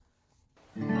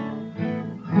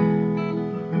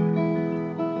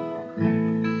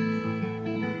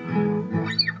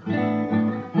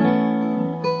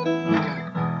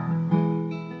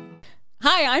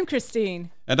Hi, I'm Christine.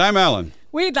 And I'm Alan.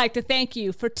 We'd like to thank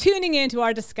you for tuning in to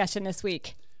our discussion this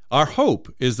week. Our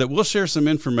hope is that we'll share some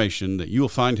information that you will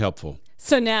find helpful.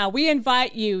 So now we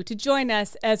invite you to join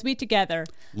us as we together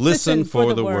listen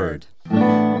for the word.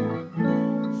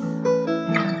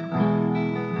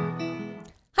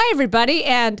 Hi, everybody,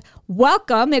 and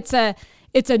welcome. It's a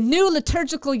new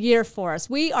liturgical year for us.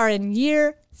 We are in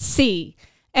year C.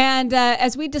 And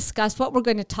as we discuss what we're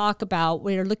going to talk about,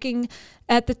 we're looking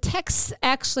at the text,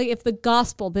 actually, of the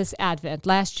gospel this Advent.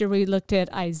 Last year, we looked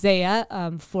at Isaiah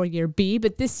for year B,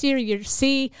 but this year, year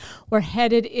C, we're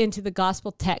headed into the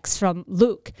gospel text from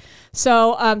Luke.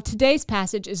 So today's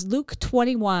passage is Luke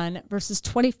 21, verses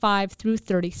 25 through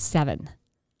 37.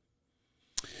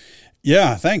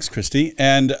 Yeah, thanks, Christy.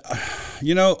 And,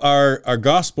 our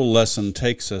gospel lesson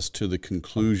takes us to the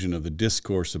conclusion of the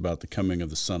discourse about the coming of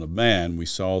the Son of Man. We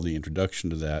saw the introduction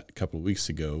to that a couple of weeks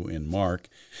ago in Mark.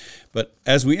 But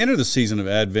as we enter the season of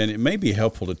Advent, it may be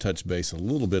helpful to touch base a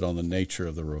little bit on the nature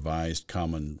of the Revised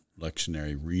Common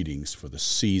Lectionary readings for the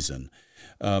season.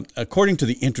 According to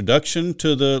the introduction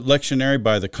to the lectionary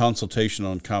by the Consultation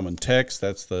on Common Text,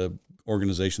 that's the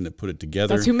organization that put it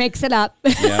together. That's who makes it up.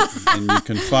 Yeah, and you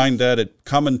can find that at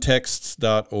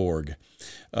commontexts.org.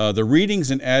 The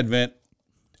readings in Advent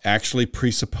actually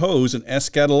presuppose an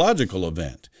eschatological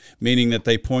event, meaning that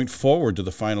they point forward to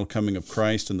the final coming of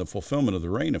Christ and the fulfillment of the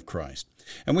reign of Christ.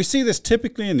 And we see this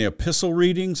typically in the epistle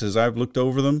readings as I've looked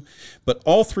over them, but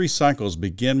all three cycles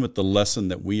begin with the lesson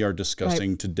that we are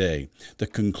discussing today, the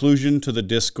conclusion to the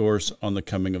discourse on the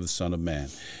coming of the Son of Man.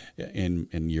 In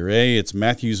year A, it's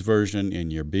Matthew's version. In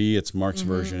year B, it's Mark's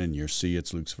version. In year C,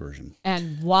 it's Luke's version.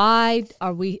 And why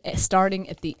are we starting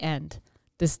at the end?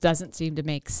 This doesn't seem to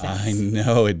make sense. I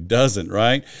know it doesn't,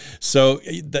 right? So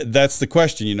that's the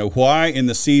question, why in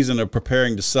the season of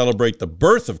preparing to celebrate the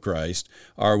birth of Christ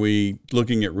are we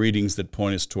looking at readings that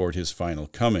point us toward his final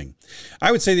coming?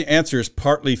 I would say the answer is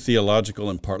partly theological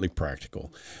and partly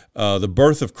practical. The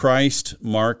birth of Christ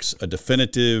marks a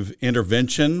definitive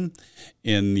intervention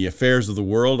in the affairs of the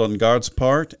world on God's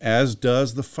part, as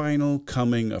does the final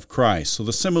coming of Christ. So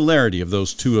the similarity of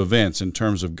those two events in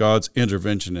terms of God's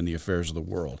intervention in the affairs of the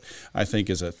world, I think,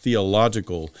 is a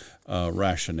theological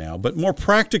rationale. But more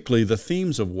practically, the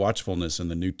themes of watchfulness in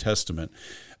the New Testament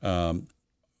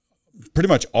pretty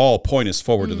much all point us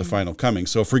forward to the final coming.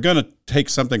 So if we're going to take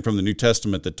something from the New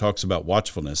Testament that talks about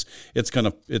watchfulness, it's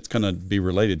going to be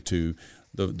related to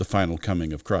the final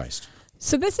coming of Christ.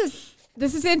 So this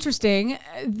is interesting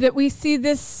that we see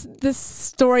this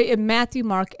story in Matthew,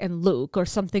 Mark, and Luke, or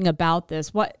something about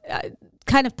this. What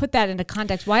kind of put that into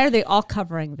context? Why are they all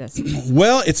covering this?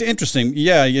 Well, it's interesting,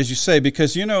 yeah, as you say,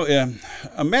 because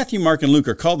Matthew, Mark, and Luke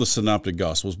are called the Synoptic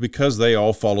Gospels because they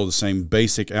all follow the same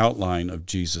basic outline of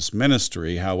Jesus'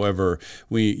 ministry. However,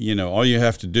 all you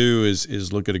have to do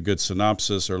is look at a good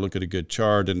synopsis or look at a good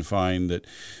chart and find that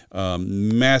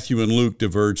Matthew and Luke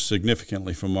diverge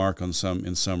significantly from Mark in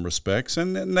some respects,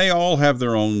 and they all have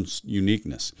their own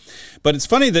uniqueness. But it's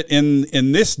funny that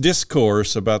in this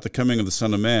discourse about the coming of the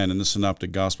Son of Man in the Synoptic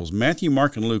Gospels, Matthew,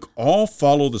 Mark, and Luke all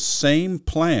follow the same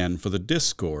plan for the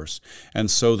discourse,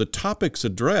 and so the topics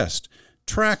addressed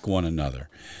track one another.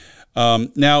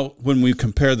 Now, when we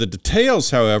compare the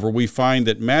details, however, we find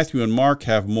that Matthew and Mark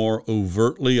have more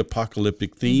overtly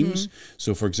apocalyptic themes.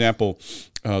 So, for example,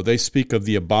 they speak of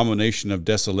the abomination of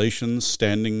desolations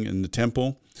standing in the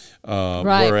temple,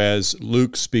 whereas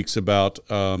Luke speaks about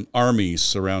armies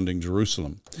surrounding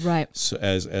Jerusalem, so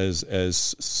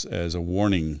as a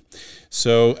warning.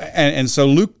 So and so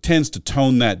Luke tends to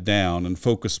tone that down and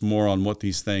focus more on what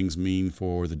these things mean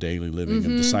for the daily living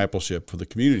of discipleship for the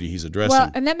community he's addressing. Well,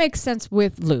 and that makes sense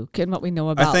with Luke and what we know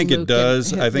about Luke. I think it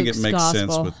does. I think Luke's it makes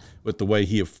gospel. sense with the way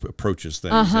he approaches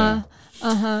things.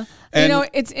 And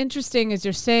it's interesting as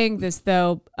you're saying this,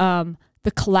 though,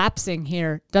 the collapsing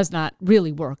here does not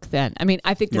really work then. I mean,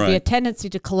 I think there'd be a tendency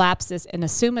to collapse this and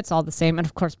assume it's all the same. And,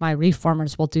 of course, my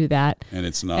reformers will do that. And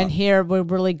it's not. And here we're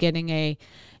really getting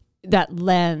that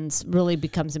lens really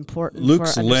becomes important.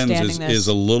 Luke's for lens this.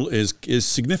 is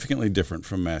significantly different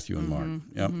from Matthew and Mark.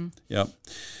 Yep.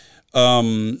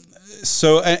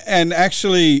 So, and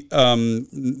actually,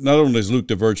 not only does Luke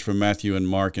diverge from Matthew and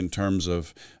Mark in terms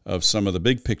of some of the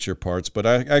big picture parts, but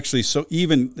so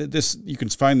even this, you can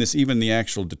find this even in the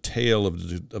actual detail of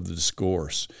the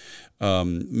discourse.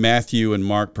 Matthew and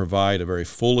Mark provide a very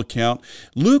full account.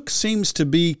 Luke seems to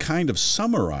be kind of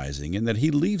summarizing in that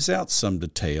he leaves out some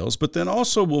details, but then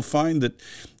also we'll find that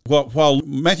while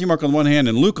Matthew, Mark on one hand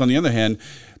and Luke on the other hand,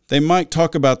 they might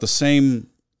talk about the same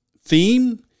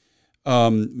theme.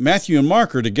 Matthew and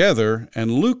Mark are together,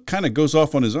 and Luke kind of goes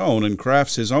off on his own and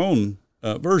crafts his own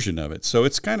version of it. So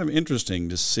it's kind of interesting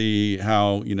to see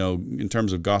how, in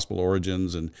terms of gospel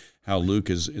origins and how Luke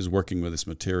is working with this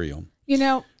material.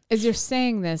 As you're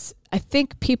saying this, I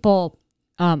think people,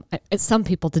 some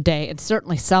people today, and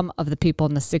certainly some of the people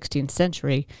in the 16th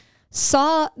century,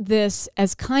 saw this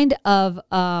as kind of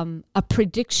a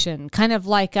prediction, kind of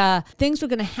like things were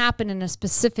going to happen in a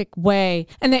specific way.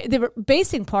 And they were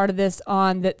basing part of this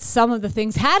on that some of the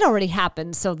things had already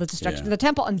happened, so the destruction of the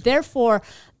temple, and therefore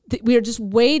we are just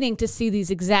waiting to see these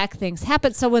exact things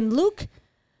happen. So when Luke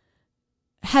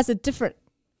has a different,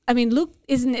 Luke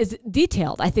isn't as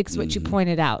detailed, I think is what you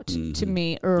pointed out to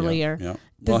me earlier. Yeah.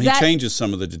 Well, he changes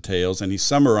some of the details and he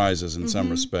summarizes in some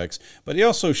respects, but he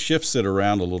also shifts it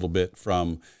around a little bit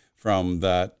from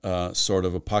that sort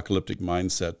of apocalyptic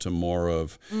mindset to more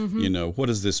of, what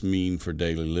does this mean for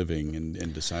daily living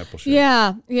and discipleship?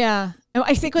 Yeah.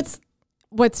 I think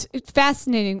what's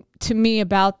fascinating to me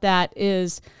about that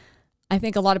is I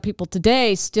think a lot of people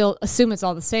today still assume it's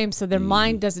all the same, so their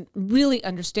mind doesn't really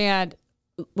understand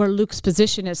where Luke's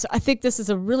position is. So I think this is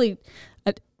a really,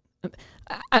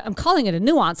 I'm calling it a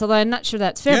nuance, although I'm not sure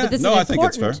that's fair. But this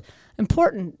is an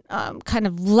important kind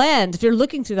of lens. If you're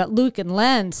looking through that Lucan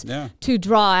lens to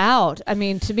draw out,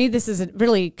 to me, this is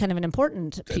really kind of an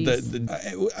important piece.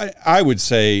 I would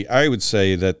say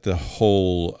that the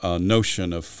whole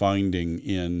notion of finding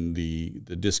in the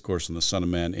discourse on the Son of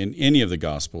Man in any of the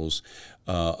Gospels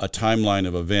a timeline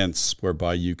of events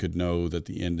whereby you could know that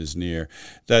the end is near,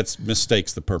 that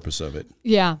mistakes the purpose of it.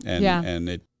 And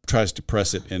it tries to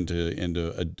press it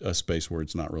into a space where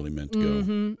it's not really meant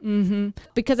to go.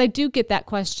 Because I do get that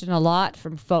question a lot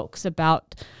from folks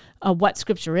about what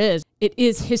Scripture is. It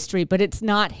is history, but it's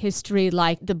not history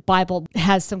like the Bible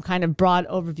has some kind of broad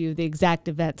overview of the exact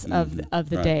events of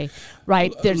the day,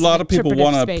 right? There's a lot of people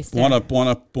want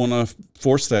to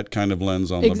force that kind of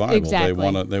lens on the Bible.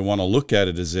 Exactly. They want to look at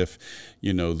it as if,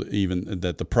 even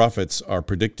that the prophets are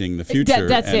predicting the future.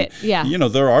 That's it. Yeah.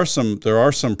 There are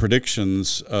some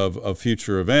predictions of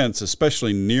future events,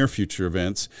 especially near future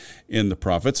events in the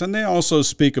prophets, and they also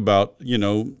speak about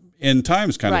end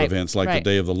times kind of events like the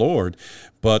day of the Lord,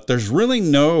 but there's really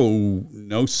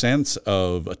no sense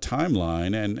of a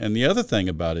timeline. And the other thing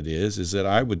about it is that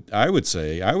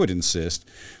I would insist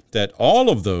that all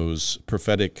of those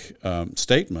prophetic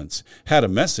statements had a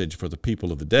message for the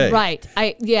people of the day. Right.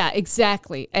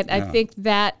 Exactly. And I think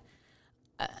that,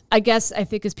 I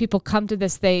think as people come to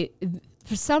this,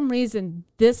 for some reason,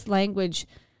 this language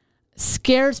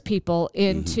scares people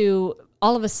into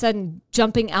all of a sudden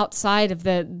jumping outside of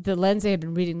the lens they had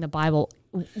been reading the Bible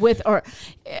with, or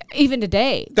even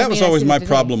today. That was always my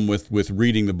problem with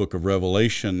reading the book of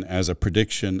Revelation as a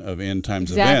prediction of end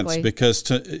times events,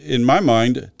 because in my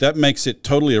mind, that makes it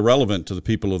totally irrelevant to the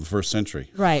people of the first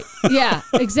century. Right. Yeah,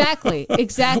 exactly.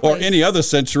 Or any other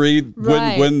century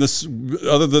when this,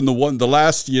 other than the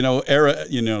last, era,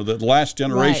 the last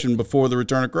generation before the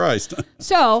return of Christ.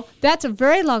 So that's a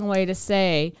very long way to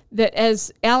say that as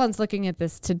Alan's looking at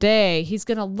this today, he's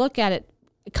going to look at it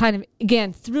kind of,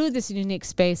 again, through this unique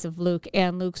space of Luke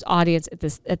and Luke's audience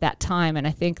at that time. And I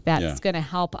think that's going to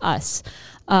help us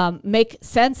make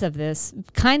sense of this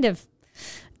kind of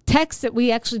text that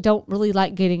we actually don't really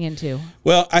like getting into.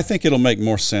 Well, I think it'll make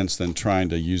more sense than trying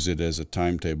to use it as a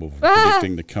timetable for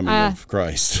predicting the coming of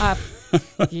Christ.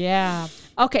 Yeah.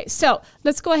 Okay, so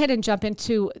let's go ahead and jump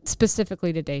into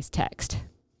specifically today's text.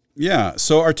 Yeah,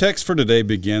 so our text for today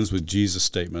begins with Jesus'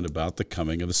 statement about the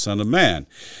coming of the Son of Man.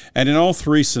 And in all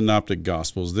three synoptic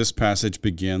Gospels, this passage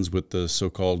begins with the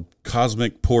so-called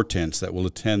cosmic portents that will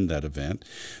attend that event.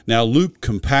 Now, Luke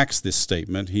compacts this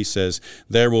statement. He says,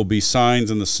 there will be signs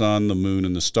in the sun, the moon,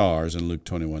 and the stars in Luke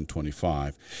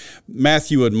 21:25.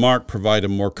 Matthew and Mark provide a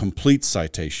more complete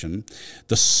citation.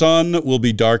 The sun will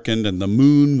be darkened, and the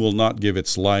moon will not give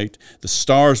its light. The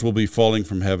stars will be falling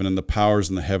from heaven, and the powers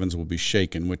in the heavens will be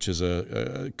shaken, which is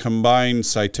a combined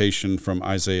citation from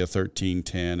Isaiah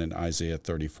 13:10 and Isaiah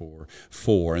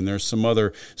 34:4. And there's some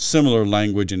other similar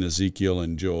language in Ezekiel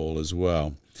and Joel as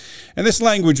well. And this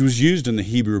language was used in the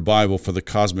Hebrew Bible for the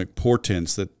cosmic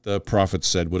portents that the prophet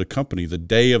said would accompany the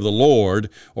day of the Lord,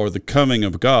 or the coming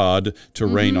of God to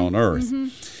reign on earth.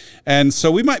 And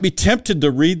so we might be tempted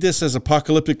to read this as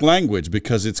apocalyptic language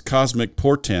because it's cosmic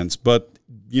portents, but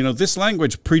this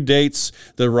language predates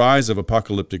the rise of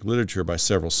apocalyptic literature by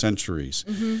several centuries.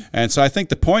 And so I think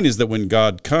the point is that when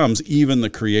God comes, even the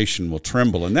creation will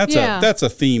tremble. And that's a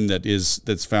theme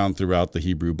that's found throughout the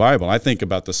Hebrew Bible. I think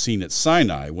about the scene at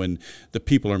Sinai when the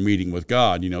people are meeting with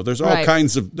God. There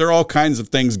are all kinds of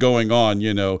things going on,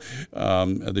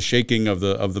 the shaking of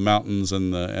the mountains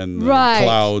and the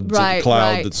cloud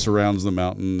that surrounds the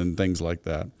mountain and things like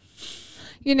that.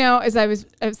 As I was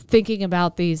thinking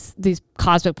about these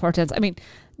cosmic portents, I mean,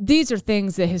 these are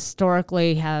things that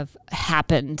historically have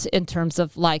happened in terms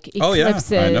of like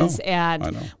eclipses. I know.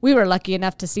 And we were lucky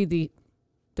enough to see the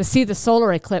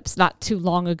solar eclipse not too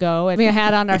long ago, and we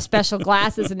had on our special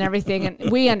glasses and everything,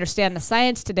 and we understand the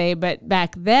science today, but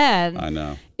back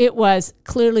then it was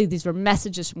clearly these were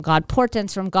messages from God,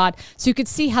 portents from God. So you could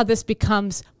see how this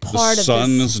becomes part of the sun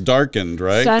is darkened,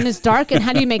 right? Sun is darkened.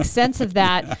 How do you make sense of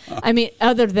that? I mean,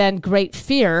 other than great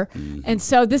fear. And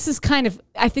so this is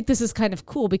I think this is kind of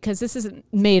cool, because this isn't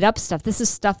made up stuff. This is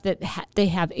stuff that they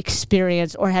have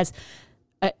experienced, or has,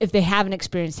 if they haven't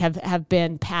experienced, have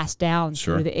been passed down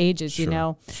through the ages,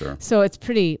 Sure. So it's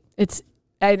pretty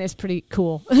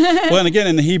cool. Well, and again,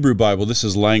 in the Hebrew Bible, this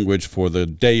is language for the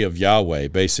day of Yahweh,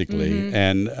 basically.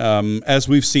 And as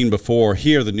we've seen before,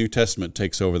 here the New Testament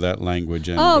takes over that language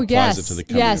and applies it to the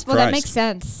coming of Christ. Well, that makes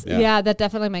sense. Yeah, that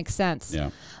definitely makes sense.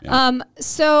 Yeah.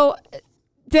 So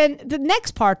then the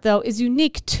next part, though, is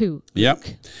unique to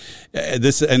Luke.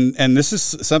 This is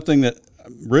something that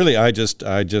really I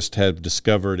just have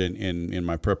discovered in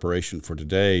my preparation for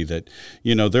today, that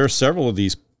there are several of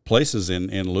these places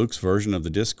in Luke's version of the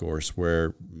discourse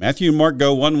where Matthew and Mark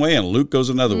go one way and Luke goes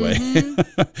another way.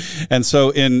 And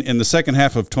so in the second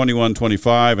half of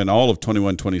 21:25 and all of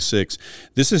 21:26,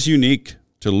 this is unique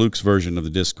to Luke's version of the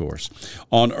discourse.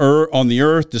 On the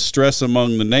earth, distress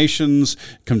among the nations,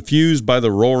 confused by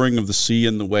the roaring of the sea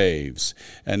and the waves.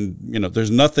 And, there's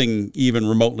nothing even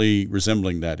remotely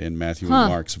resembling that in Matthew and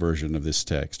Mark's version of this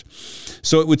text.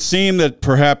 So it would seem that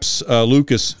perhaps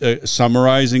Luke is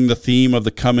summarizing the theme of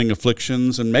the coming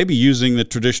afflictions and maybe using the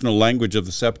traditional language of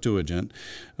the Septuagint.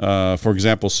 For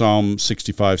example, Psalm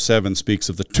 65:7 speaks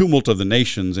of the tumult of the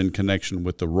nations in connection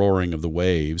with the roaring of the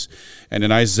waves. And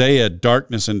in Isaiah,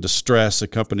 darkness and distress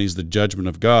accompanies the judgment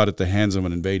of God at the hands of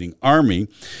an invading army.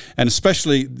 And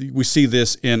especially we see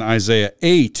this in Isaiah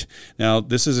 8. Now,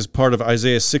 this is as part of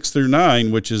Isaiah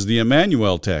 6-9, which is the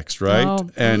Emmanuel text, right?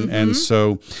 And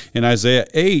so in Isaiah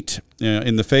 8,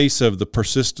 in the face of the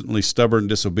persistently stubborn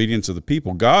disobedience of the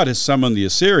people, God has summoned the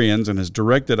Assyrians and has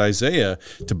directed Isaiah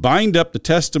to bind up the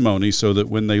testimony so that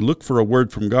when they look for a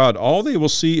word from God, all they will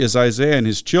see is Isaiah and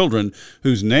his children,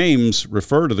 whose names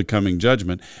refer to the coming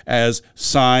judgment, as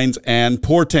signs and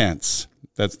portents.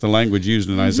 That's the language used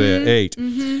in Isaiah 8.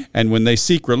 And when they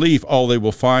seek relief, all they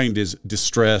will find is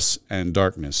distress and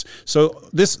darkness. So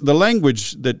the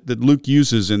language that Luke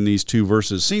uses in these two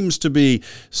verses seems to be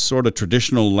sort of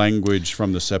traditional language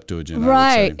from the Septuagint.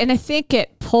 Right. And I think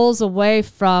it pulls away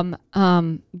from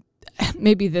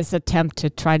maybe this attempt to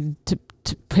try to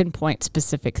pinpoint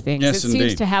specific things. Yes, it indeed.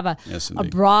 Seems to have a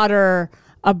broader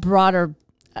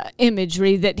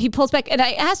imagery that he pulls back. And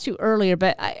I asked you earlier,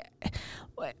 but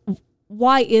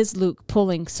why is Luke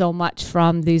pulling so much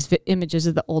from these images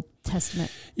of the Old Testament?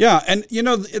 Yeah, and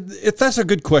that's a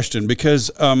good question,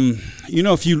 because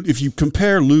if you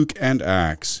compare Luke and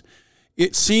Acts,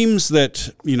 it seems that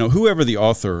whoever the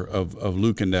author of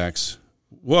Luke and Acts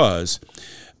was,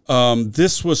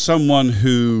 this was someone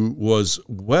who was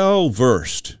well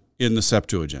versed in the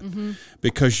Septuagint,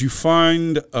 because you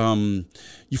find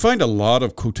a lot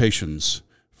of quotations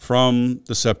from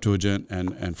the Septuagint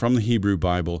and from the Hebrew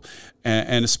Bible,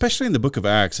 and especially in the book of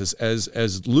Acts,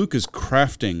 as Luke is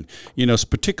crafting,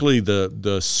 particularly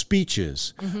the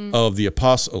speeches of the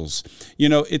apostles,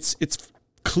 it's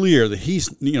clear that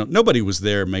he's, nobody was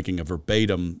there making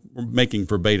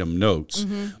verbatim notes.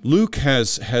 Luke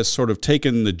has sort of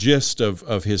taken the gist of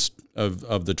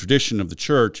the tradition of the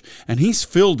church, and he's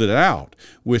filled it out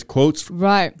with quotes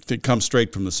that come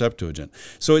straight from the Septuagint.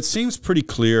 So it seems pretty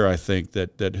clear, I think,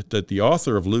 that the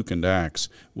author of Luke and Acts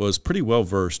was pretty well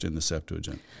versed in the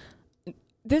Septuagint.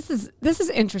 This is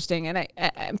interesting, and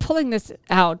I'm pulling this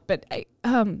out, but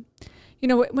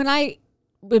when I've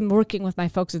been working with my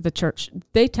folks at the church,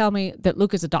 they tell me that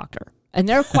Luke is a doctor, and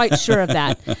they're quite sure of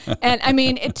that. And I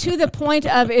mean, to the point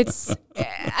of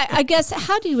I guess,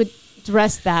 how do you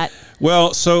address that?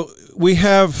 Well, so we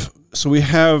have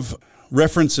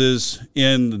references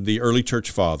in the early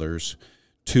church fathers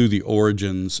to the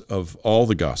origins of all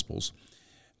the Gospels.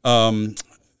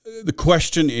 The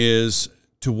question is,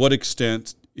 to what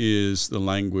extent is the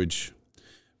language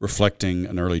reflecting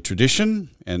an early tradition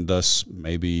and thus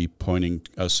maybe pointing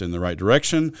us in the right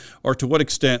direction, or to what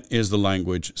extent is the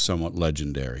language somewhat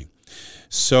legendary?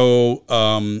 So,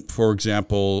 for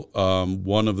example,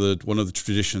 one of the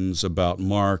traditions about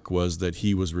Mark was that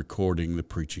he was recording the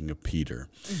preaching of Peter.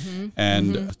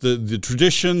 And the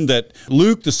tradition that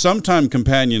Luke, the sometime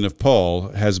companion of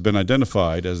Paul, has been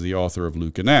identified as the author of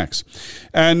Luke and Acts.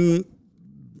 And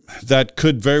that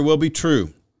could very well be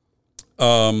true.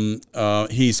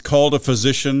 He's called a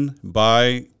physician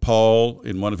by Paul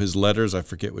in one of his letters. I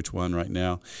forget which one right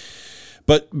now.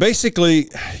 But basically,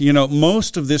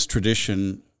 most of this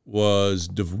tradition was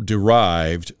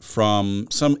derived from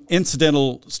some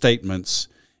incidental statements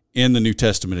in the New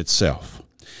Testament itself.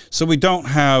 So we don't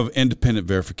have independent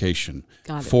verification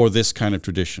for this kind of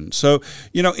tradition. So,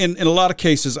 in a lot of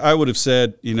cases, I would have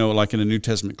said, like in a New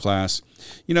Testament class,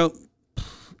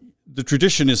 the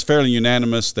tradition is fairly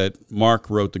unanimous that Mark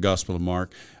wrote the Gospel of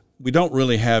Mark. We don't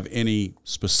really have any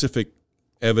specific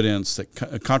evidence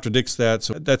that contradicts that,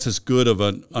 so that's as good of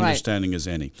an understanding as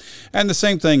any. And the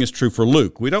same thing is true for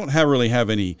Luke. We don't really have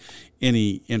any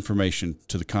information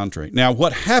to the contrary. Now,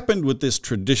 what happened with this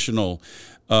traditional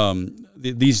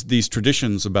these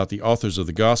traditions about the authors of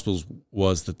the Gospels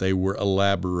was that they were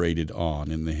elaborated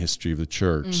on in the history of the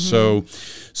church. Mm-hmm.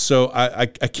 So I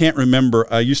can't remember.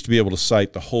 I used to be able to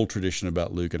cite the whole tradition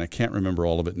about Luke, and I can't remember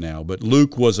all of it now. But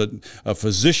Luke was a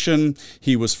physician.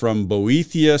 He was from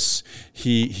Boethius.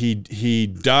 He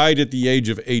died at the age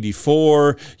of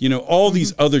 84. All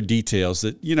these other details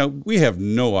that we have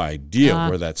no idea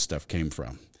where that stuff came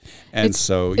from. And it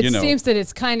seems that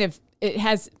it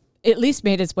has at least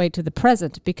made its way to the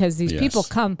present, because these people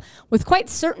come with quite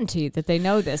certainty that they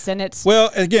know this, and it's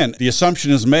again, the assumption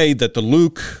is made that the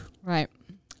Luke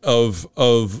of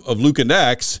Luke and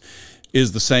Acts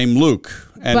is the same Luke,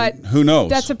 and but who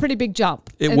knows? That's a pretty big jump.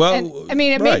 It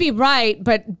may be right,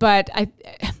 but I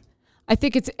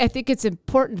think it's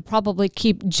important to probably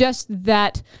keep just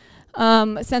that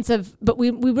sense of, but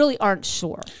we really aren't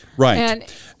sure. Right. And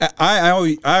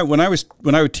when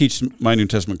I would teach my New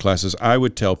Testament classes, I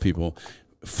would tell people,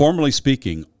 formally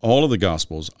speaking, all of the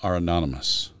Gospels are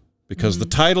anonymous because the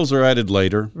titles are added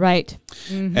later. Right.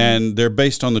 Mm-hmm. And they're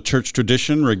based on the church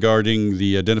tradition regarding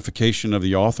the identification of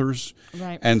the authors.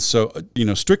 Right. And so,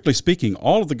 strictly speaking,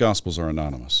 all of the Gospels are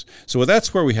anonymous. So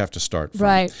that's where we have to start from.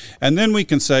 Right. And then we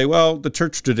can say, well, the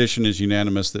church tradition is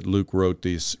unanimous that Luke wrote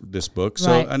this book.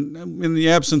 So and in the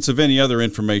absence of any other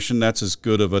information, that's as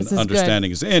good of an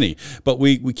understanding as any. But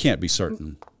we can't be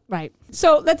certain. Right.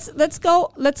 So let's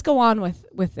go on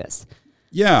with this.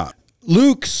 Yeah.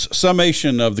 Luke's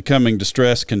summation of the coming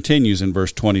distress continues in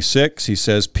verse 26. He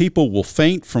says, people will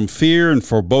faint from fear and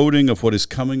foreboding of what is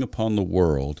coming upon the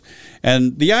world.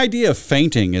 And the idea of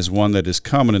fainting is one that is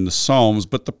common in the Psalms,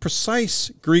 but the precise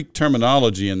Greek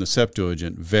terminology in the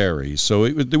Septuagint varies. So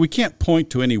we can't point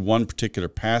to any one particular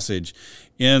passage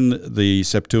in the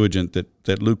Septuagint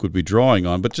that Luke would be drawing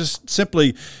on, but just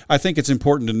simply, I think it's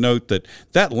important to note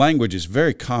that language is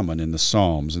very common in the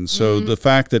Psalms. And so the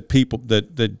fact that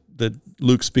that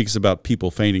Luke speaks about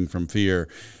people fainting from fear,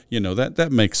 that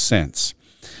makes sense.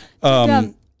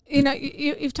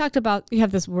 You've talked about, you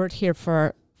have this word here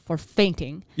for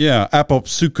fainting. Yeah,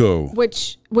 apopsuko.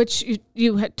 Which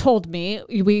you had told me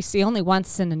we see only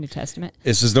once in the New Testament.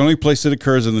 This is the only place it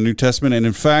occurs in the New Testament, and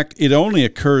in fact, it only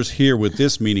occurs here with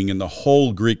this meaning in the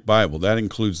whole Greek Bible. That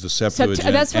includes the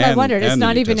Septuagint. That's what I wondered. It's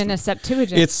not even in a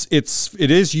Septuagint.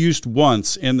 It is used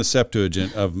once in the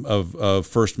Septuagint of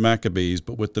First Maccabees,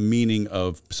 but with the meaning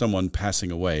of someone passing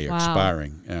away or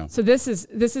expiring. Yeah. So this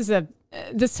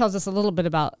tells us a little bit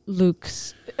about Luke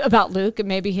and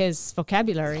maybe his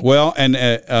vocabulary. Well, and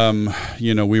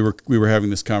we were having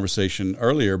this conversation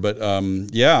earlier, but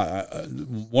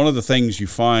one of the things you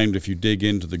find if you dig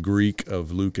into the Greek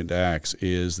of Luke and Acts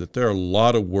is that there are a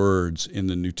lot of words in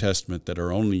the New Testament that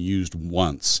are only used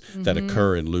once that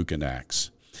occur in Luke and Acts.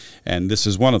 And this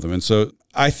is one of them. And so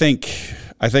I think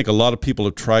a lot of people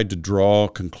have tried to draw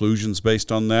conclusions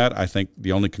based on that. I think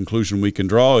the only conclusion we can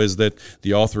draw is that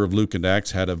the author of Luke and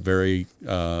Acts had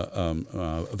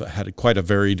quite a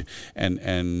varied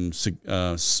and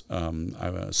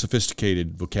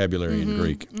sophisticated vocabulary in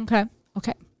Greek. Okay.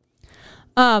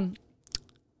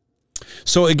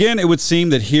 So again, it would seem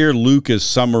that here Luke is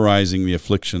summarizing the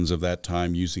afflictions of that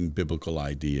time using biblical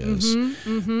ideas.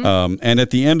 And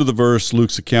at the end of the verse,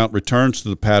 Luke's account returns to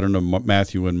the pattern of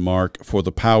Matthew and Mark, for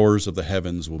the powers of the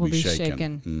heavens will be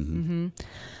shaken.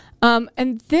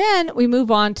 And then we move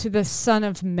on to the Son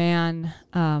of Man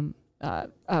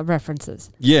references.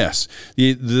 Yes.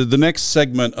 The next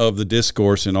segment of the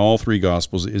discourse in all three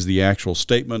Gospels is the actual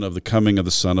statement of the coming of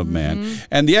the Son of Man.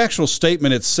 And the actual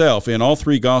statement itself in all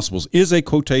three Gospels is a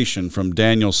quotation from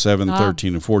Daniel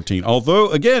 7:13 and 14.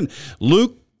 Although, again,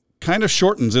 Luke kind of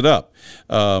shortens it up.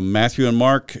 Matthew and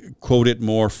Mark quote it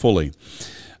more fully.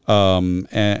 And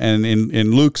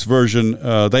in Luke's version,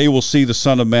 they will see the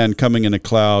Son of Man coming in a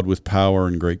cloud with power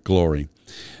and great glory.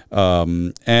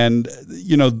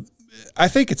 I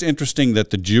think it's interesting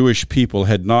that the Jewish people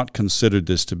had not considered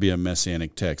this to be a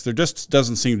messianic text. There just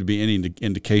doesn't seem to be any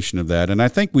indication of that. And I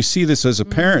think we see this as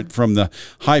apparent from the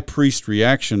high priest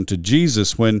reaction to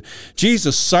Jesus when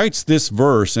Jesus cites this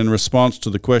verse in response to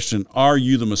the question, "Are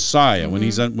you the Messiah?" When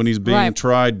he's being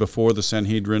tried before the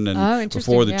Sanhedrin and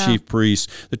before the chief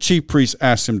priests. The chief priest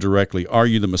asks him directly, "Are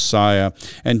you the Messiah?"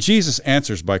 And Jesus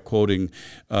answers by quoting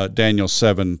Daniel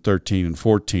 7:13 and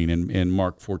 14 in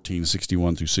Mark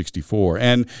 14:61 through 64.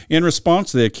 And in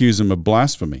response, they accuse him of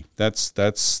blasphemy. That's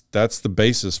the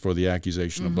basis for the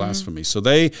accusation of blasphemy. So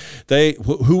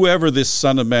whoever this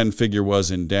Son of Man figure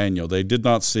was in Daniel, they did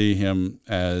not see him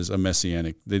as a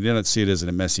messianic. They did not see it as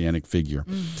a messianic figure.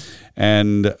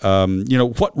 And,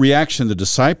 what reaction the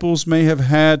disciples may have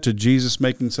had to Jesus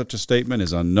making such a statement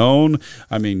is unknown.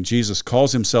 I mean, Jesus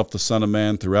calls himself the Son of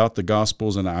Man throughout the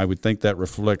Gospels, and I would think that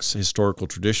reflects historical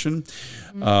tradition.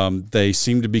 They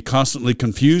seem to be constantly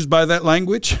confused by that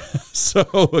language.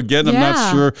 So, again, I'm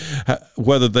not sure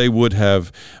whether they would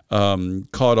have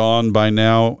caught on by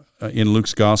now in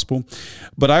Luke's gospel.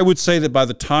 But I would say that by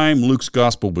the time Luke's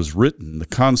gospel was written, the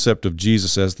concept of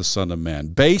Jesus as the Son of Man,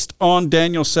 based on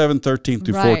Daniel 7:13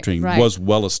 through 14, was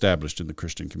well established in the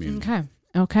Christian community.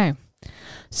 Okay.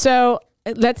 So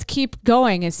let's keep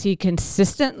going. Is he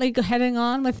consistently heading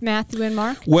on with Matthew and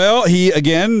Mark? Well, he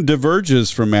again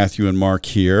diverges from Matthew and Mark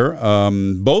here,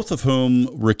 both of whom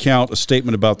recount a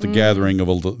statement about the gathering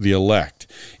of the elect.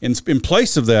 In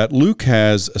place of that, Luke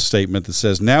has a statement that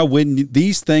says, "Now when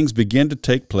these things begin to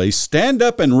take place, stand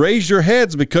up and raise your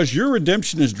heads because your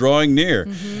redemption is drawing near."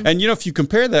 And, if you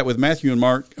compare that with Matthew and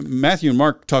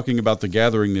Mark talking about the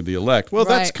gathering of the elect, well,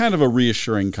 that's kind of a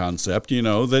reassuring concept,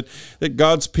 that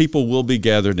God's people will be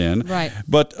gathered in. Right.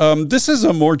 But this is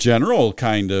a more general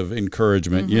kind of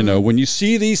encouragement, when you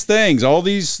see these things, all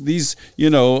these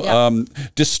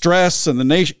distress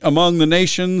and among the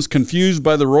nations, confused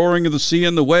by the roaring of the sea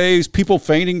and the waves, people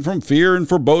fainting from fear and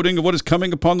foreboding of what is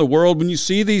coming upon the world. When you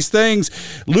see these things,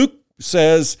 Luke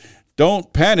says,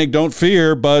 don't panic, don't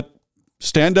fear, but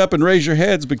stand up and raise your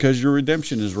heads because your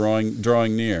redemption is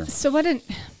drawing near. So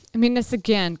this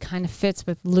again kind of fits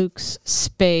with Luke's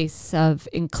space of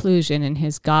inclusion in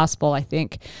his gospel, I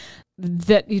think,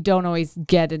 that you don't always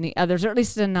get in the others, or at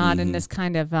least not in this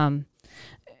kind of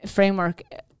framework.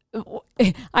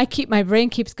 My brain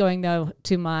keeps going though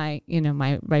to my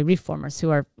reformers who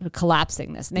are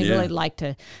collapsing this, and they really like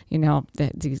to,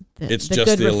 the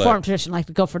good reform tradition like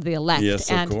to go for the elect. Yes,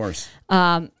 of course.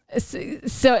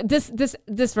 So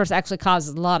this verse actually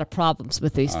causes a lot of problems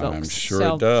with these folks. I'm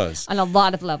sure it does. On a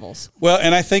lot of levels. Well,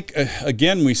 and I think,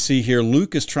 again, we see here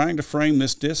Luke is trying to frame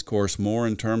this discourse more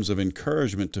in terms of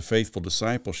encouragement to faithful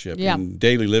discipleship in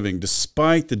daily living,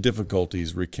 despite the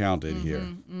difficulties recounted here.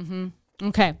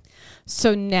 Okay,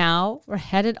 so now we're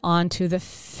headed on to the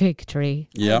fig tree.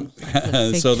 Yeah.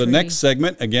 So the next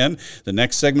segment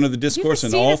of the discourse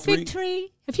in all three. Fig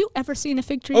tree? Have you ever seen a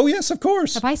fig tree? Oh yes, of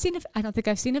course. Have I seen I don't think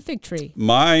I've seen a fig tree.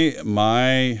 My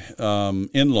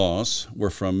in-laws were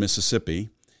from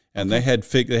Mississippi, and they had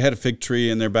a fig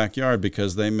tree in their backyard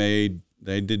because they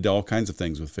did all kinds of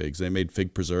things with figs. They made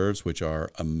fig preserves, which are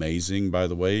amazing, by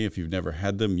the way. If you've never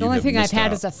had them, the only thing I've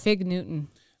had is a fig Newton.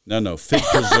 No, fig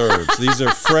preserves. These are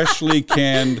freshly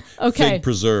canned fig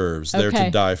preserves. They're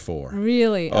to die for.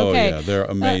 Really? Oh, okay. yeah, they're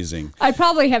amazing. I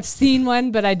probably have seen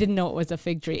one, but I didn't know it was a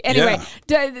fig tree. Anyway,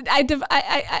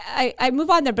 I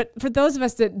move on there, but for those of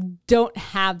us that don't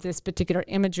have this particular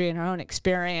imagery in our own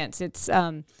experience, it's...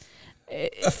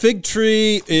 a fig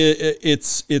tree,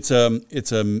 it's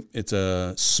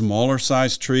a smaller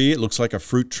sized tree. It looks like a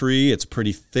fruit tree. It's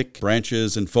pretty thick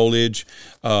branches and foliage,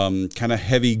 kind of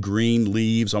heavy green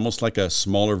leaves, almost like a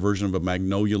smaller version of a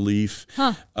magnolia leaf.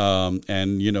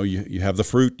 And you have the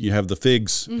fruit, you have the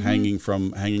figs hanging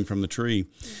from the tree.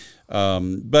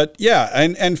 But yeah,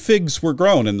 and figs were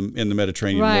grown in the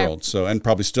Mediterranean world, so and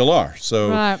probably still are.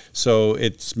 So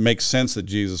it makes sense that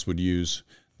Jesus would use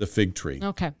the fig tree.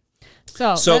 Okay.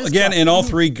 So again, in all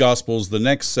three Gospels, the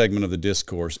next segment of the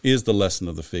discourse is the lesson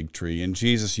of the fig tree, and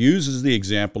Jesus uses the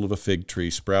example of a fig tree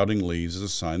sprouting leaves as a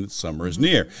sign that summer is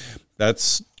near.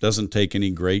 That doesn't take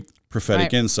any great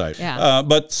prophetic insight. Yeah.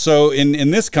 But so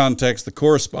in this context, the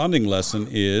corresponding lesson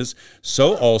is,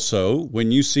 so also,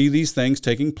 when you see these things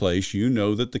taking place, you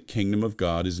know that the kingdom of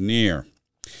God is near.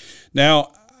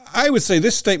 Now, I would say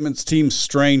this statement seems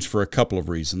strange for a couple of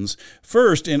reasons.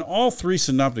 First, in all three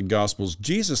synoptic Gospels,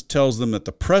 Jesus tells them that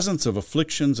the presence of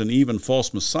afflictions and even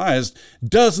false messiahs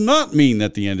does not mean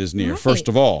that the end is near, first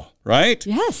of all, right?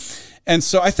 Yes. And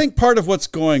so I think part of what's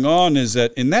going on is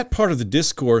that in that part of the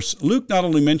discourse, Luke not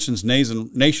only mentions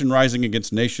nation rising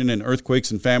against nation and earthquakes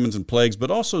and famines and plagues,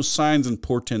 but also signs and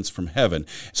portents from heaven.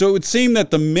 So it would seem that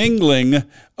the mingling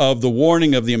of the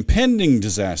warning of the impending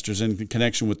disasters in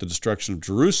connection with the destruction of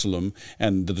Jerusalem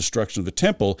and the destruction of the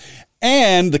temple,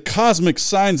 and the cosmic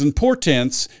signs and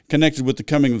portents connected with the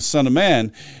coming of the Son of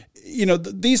Man,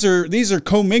 these are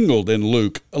commingled in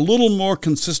Luke a little more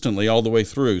consistently all the way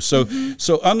through. So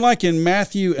unlike in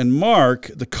Matthew and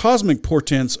Mark, the cosmic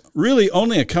portents really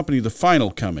only accompany the final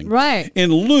coming. Right.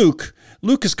 In Luke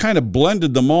has kind of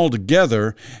blended them all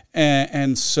together,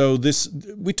 and so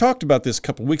we talked about this a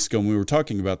couple of weeks ago when we were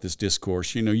talking about this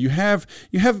discourse. You have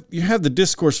the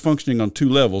discourse functioning on two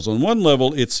levels. On one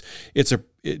level,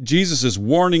 Jesus is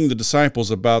warning the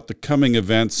disciples about the coming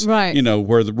events, right.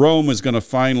 Where the Rome is going to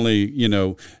finally,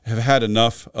 have had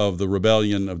enough of the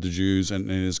rebellion of the Jews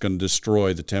and is going to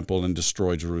destroy the temple and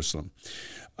destroy Jerusalem.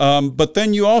 But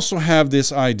then you also have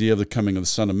this idea of the coming of the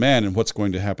Son of Man and what's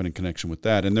going to happen in connection with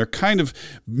that. And they're kind of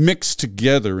mixed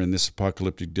together in this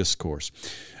apocalyptic discourse.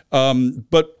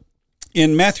 But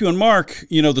in Matthew and Mark,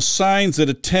 the signs that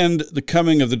attend the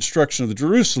coming of the destruction of the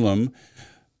Jerusalem,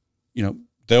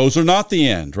 those are not the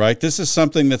end, right? This is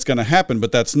something that's going to happen,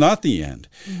 but that's not the end.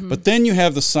 Mm-hmm. But then you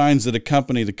have the signs that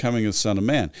accompany the coming of the Son of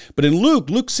Man. But in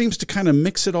Luke seems to kind of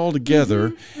mix it all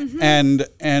together. Mm-hmm.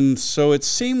 And so it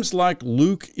seems like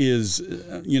Luke is,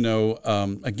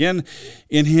 again,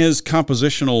 in his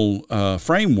compositional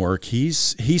framework, he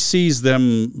sees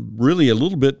them really a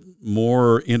little bit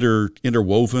more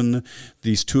interwoven,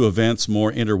 these two events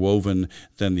more interwoven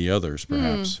than the others,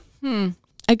 perhaps.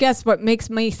 I guess what makes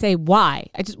me say why?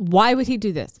 Why would he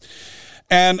do this?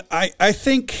 And I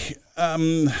think,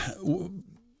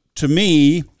 to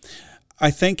me,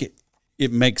 I think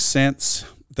it makes sense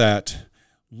that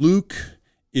Luke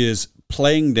is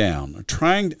playing down,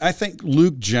 I think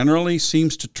Luke generally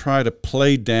seems to try to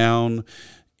play down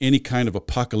any kind of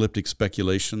apocalyptic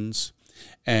speculations.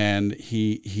 And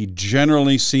he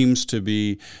generally seems to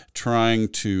be trying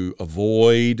to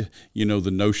avoid,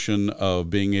 the notion of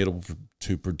being able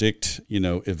to predict,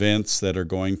 events that are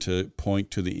going to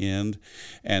point to the end.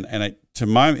 And in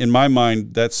my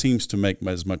mind, that seems to make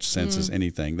as much sense as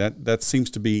anything. That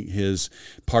seems to be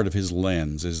part of his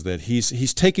lens, is that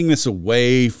he's taking this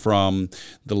away from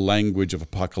the language of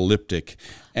apocalyptic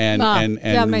and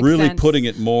really sense. Putting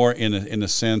it more in a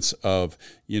sense of,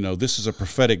 this is a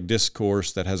prophetic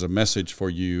discourse that has a message for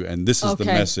you, and this is the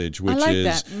message, which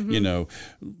is,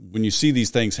 when you see these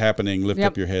things happening, lift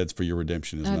up your heads, for your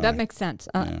redemption is nigh. That makes sense.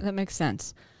 That makes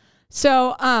sense.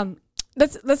 So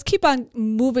let's keep on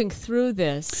moving through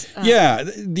this.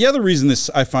 The other reason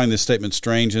I find this statement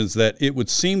strange is that it would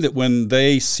seem that when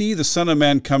they see the Son of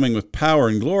Man coming with power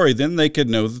and glory, then they could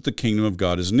know that the kingdom of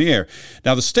God is near.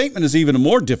 Now, the statement is even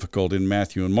more difficult in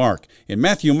Matthew and Mark. In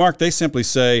Matthew and Mark, they simply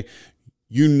say,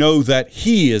 you know that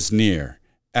he is near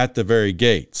at the very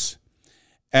gates.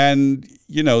 And,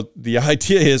 the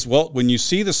idea is, well, when you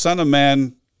see the Son of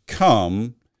Man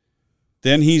come,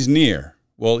 then he's near.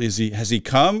 Well, has he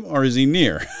come or is he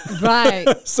near? Right.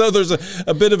 So there's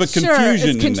a bit of a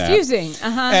confusion it's confusing. in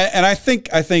that. And I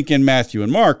think in Matthew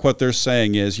and Mark, what they're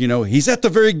saying is, he's at the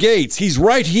very gates. He's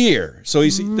right here. So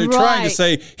they're trying to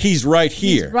say he's right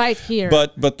here. He's right here.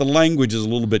 But the language is a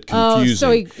little bit confusing. So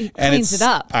he cleans it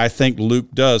up. I think Luke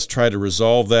does try to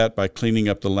resolve that by cleaning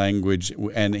up the language,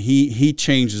 and he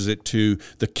changes it to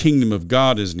the kingdom of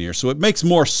God is near. So it makes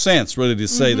more sense really to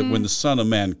say that when the Son of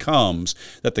Man comes,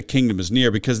 that the kingdom is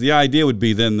near. Because the idea would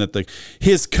be then that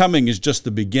his coming is just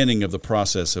the beginning of the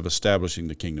process of establishing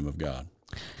the kingdom of God.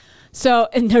 So,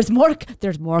 and there's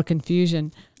more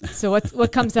confusion. So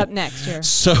what comes up next here?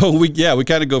 So we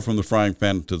kind of go from the frying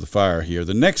pan to the fire here.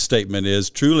 The next statement is,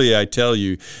 truly I tell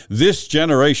you, this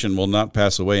generation will not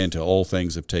pass away until all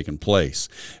things have taken place.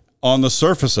 On the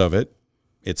surface of it,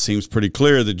 it seems pretty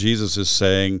clear that Jesus is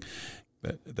saying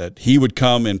that he would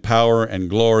come in power and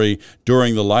glory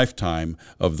during the lifetime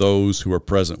of those who are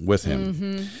present with him.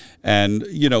 Mm-hmm. And,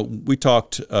 we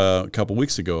talked a couple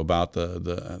weeks ago about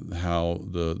how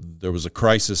there was a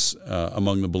crisis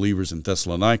among the believers in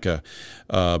Thessalonica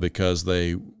because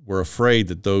they were afraid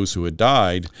that those who had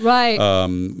died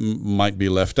might be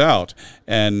left out.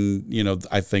 And,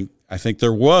 I I think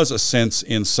there was a sense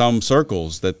in some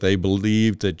circles that they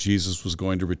believed that Jesus was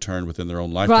going to return within their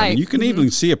own lifetime. Right. And you can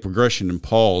even see a progression in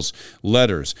Paul's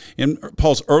letters. In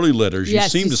Paul's early letters,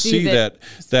 Yes, you seem you to see see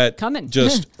that coming.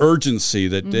 just urgency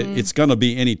that it's going to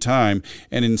be any time.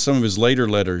 And in some of his later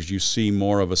letters, you see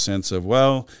more of a sense of,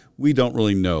 well, we don't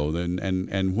really know,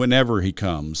 and whenever he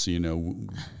comes,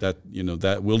 that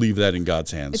we'll leave that in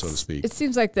God's hands, so to speak. It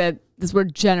seems like this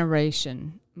word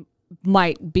generation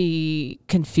might be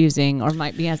confusing or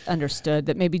might be understood,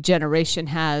 that maybe generation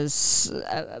has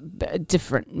a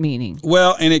different meaning.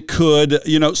 Well, and it could,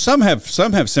 some have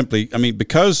simply,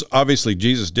 because obviously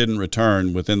Jesus didn't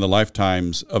return within the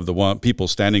lifetimes of the people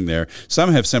standing there,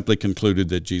 some have simply concluded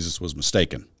that Jesus was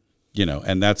mistaken,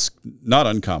 and that's not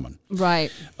uncommon.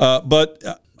 Right. But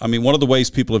one of the ways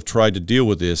people have tried to deal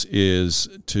with this is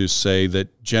to say that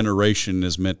generation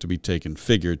is meant to be taken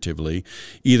figuratively,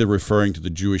 either referring to the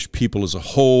Jewish people as a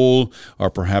whole,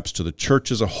 or perhaps to the church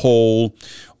as a whole,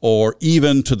 or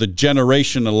even to the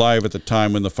generation alive at the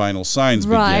time when the final signs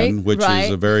begin, which is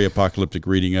a very apocalyptic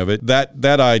reading of it.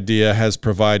 That idea has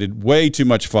provided way too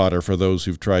much fodder for those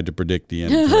who've tried to predict the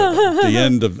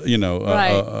end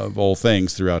of all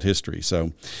things throughout history.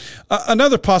 So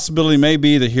another possibility may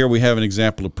be that here we have an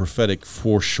example of prophetic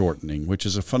foreshortening, which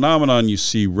is a phenomenon you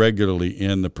see regularly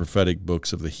in the prophetic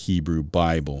books of the Hebrew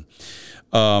Bible.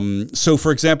 So,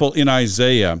 for example, in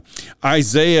Isaiah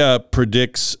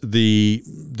predicts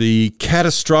the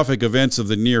catastrophic events of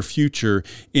the near future,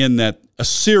 in that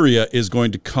Assyria is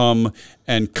going to come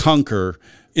and conquer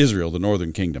Israel, the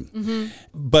northern kingdom. Mm-hmm.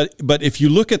 But if you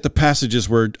look at the passages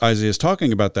where Isaiah is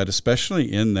talking about that,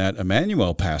 especially in that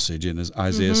Emmanuel passage in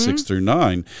Isaiah 6 through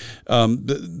 9,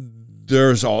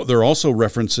 there are also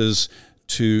references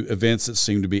to events that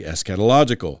seem to be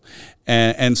eschatological,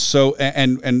 and so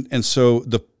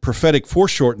the prophetic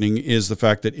foreshortening is the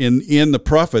fact that in the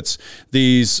prophets,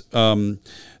 these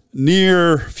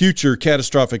near future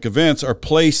catastrophic events are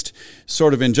placed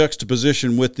sort of in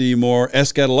juxtaposition with the more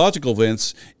eschatological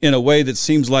events in a way that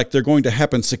seems like they're going to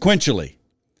happen sequentially.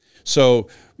 So,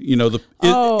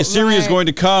 Assyria is going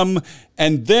to come,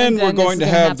 and then we're going to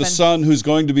have the son who's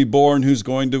going to be born,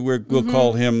 we'll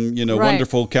call him,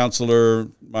 Wonderful Counselor,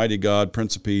 Mighty God,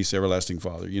 Prince of Peace, Everlasting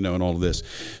Father, and all of this.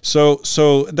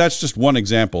 So that's just one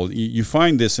example. You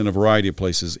find this in a variety of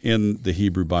places in the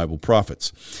Hebrew Bible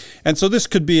prophets. And so this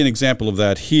could be an example of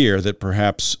that here, that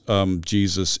perhaps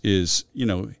Jesus is,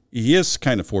 he is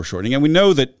kind of foreshortening. And we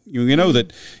know that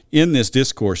in this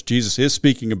discourse, Jesus is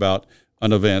speaking about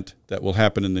an event that will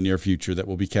happen in the near future that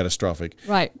will be catastrophic.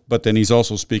 Right. But then he's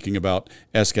also speaking about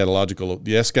the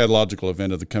eschatological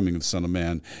event of the coming of the Son of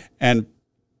Man, and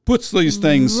puts these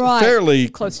things fairly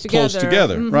close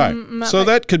together. Mm-hmm. Right. Mm-hmm. So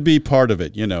that could be part of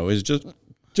it, is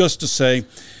just to say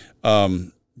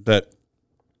that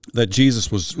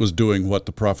Jesus was doing what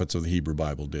the prophets of the Hebrew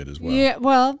Bible did as well. Yeah,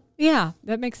 well, yeah,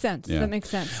 that makes sense. Yeah. That makes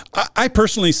sense. I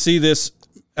personally see this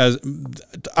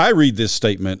I read this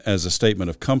statement as a statement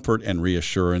of comfort and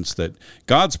reassurance that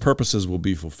God's purposes will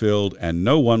be fulfilled and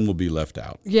no one will be left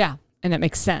out. Yeah, and that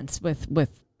makes sense with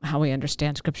how we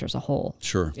understand Scripture as a whole.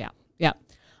 Sure. Yeah.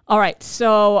 All right,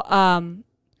 so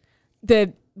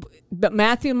but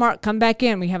Matthew and Mark come back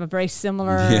in. We have a very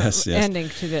similar ending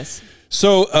to this.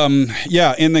 So,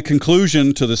 in the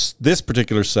conclusion to this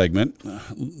particular segment,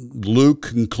 Luke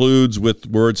concludes with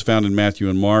words found in Matthew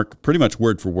and Mark, pretty much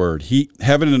word for word.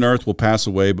 Heaven and earth will pass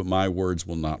away, but my words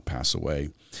will not pass away.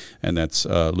 And that's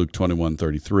Luke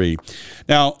 21:33.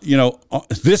 Now,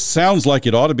 this sounds like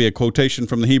it ought to be a quotation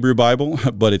from the Hebrew Bible,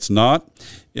 but it's not.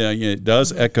 It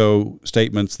does echo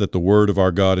statements that the word of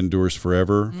our God endures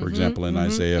forever, for example, in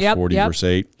Isaiah 40, verse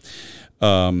 8.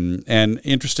 And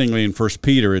interestingly, in 1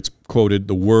 Peter, it's quoted,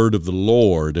 the word of the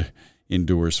Lord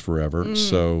endures forever.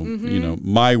 So,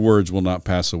 my words will not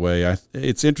pass away.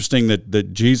 It's interesting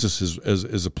that Jesus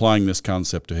is applying this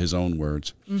concept to his own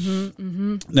words.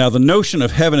 Now, the notion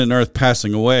of heaven and earth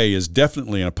passing away is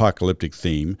definitely an apocalyptic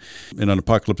theme. In an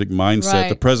apocalyptic mindset,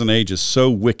 the present age is so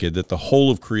wicked that the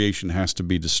whole of creation has to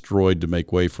be destroyed to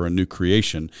make way for a new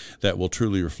creation that will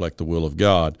truly reflect the will of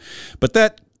God. But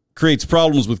that creates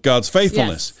problems with God's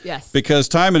faithfulness. Yes. Because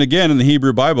time and again in the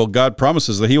Hebrew Bible, God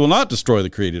promises that he will not destroy the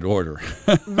created order.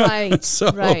 Right. This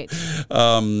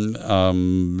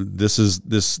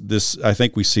I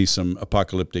think we see some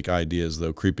apocalyptic ideas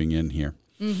though creeping in here.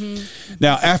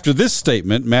 Now, after this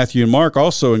statement, Matthew and Mark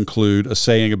also include a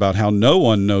saying about how no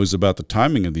one knows about the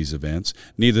timing of these events,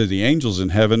 neither the angels in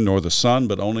heaven nor the Son,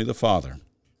 but only the Father.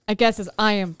 I guess as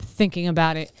I am thinking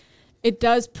about it, it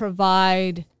does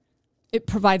provides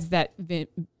that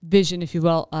vision, if you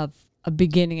will, of a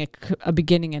beginning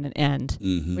and an end,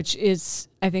 which is,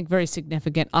 I think, very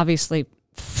significant, obviously,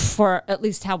 for at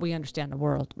least how we understand the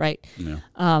world, right?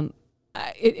 Yeah.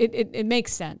 It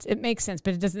makes sense. It makes sense,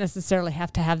 but it doesn't necessarily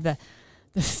have to have the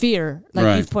fear, like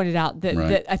Right. you've pointed out, that, Right.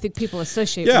 that I think people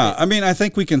associate Yeah, with it. I mean, I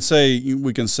think we can say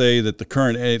that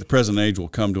the present age will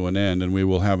come to an end, and we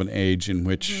will have an age in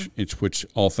which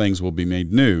all things will be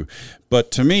made new.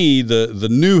 But to me, the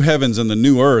new heavens and the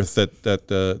new earth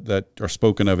that are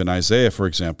spoken of in Isaiah, for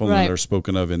example, and Right. that are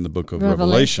spoken of in the book of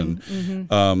Revelation,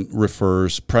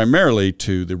 refers primarily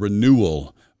to the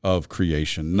renewal of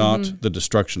creation, not the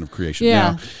destruction of creation.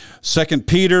 Yeah. Now, 2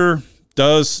 Peter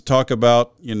does talk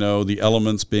about, the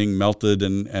elements being melted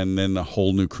and then a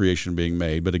whole new creation being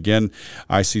made. But again,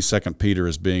 I see 2 Peter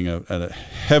as being a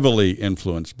heavily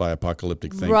influenced by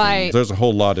apocalyptic thinking. Right. There's a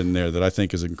whole lot in there that I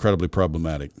think is incredibly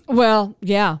problematic. Well,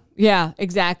 yeah,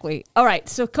 exactly. All right,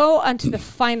 so go on to the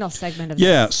final segment of this.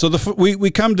 Yeah, so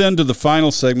we come down to the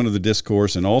final segment of the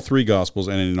discourse in all three Gospels,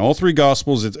 and in all three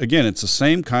Gospels, it's the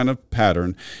same kind of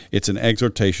pattern. It's an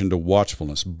exhortation to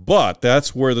watchfulness, but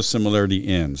that's where the similarity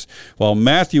ends. While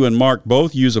Matthew and Mark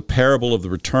both use a parable of the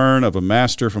return of a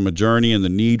master from a journey and the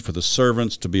need for the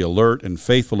servants to be alert and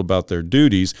faithful about their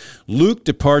duties, Luke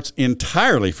departs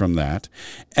entirely from that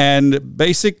and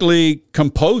basically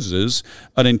composes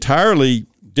an entirely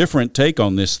different take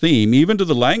on this theme, even to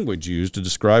the language used to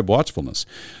describe watchfulness.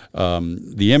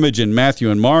 The image in Matthew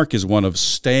and Mark is one of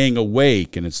staying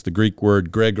awake, and it's the Greek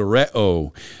word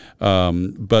gregoreo.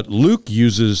 But Luke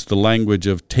uses the language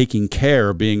of taking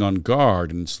care, being on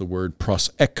guard, and it's the word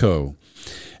proseko.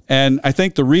 And I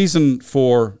think the reason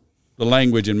for the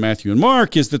language in Matthew and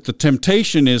Mark is that the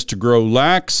temptation is to grow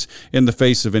lax in the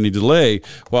face of any delay,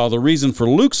 while the reason for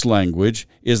Luke's language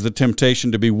is the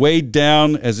temptation to be weighed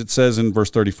down, as it says in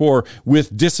verse 34,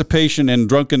 with dissipation and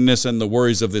drunkenness and the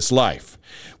worries of this life,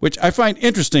 which I find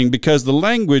interesting because the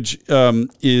language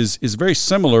is very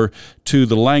similar to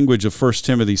the language of 1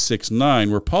 Timothy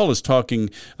 6:9, where Paul is talking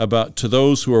about to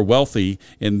those who are wealthy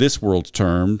in this world's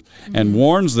term and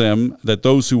warns them that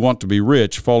those who want to be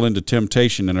rich fall into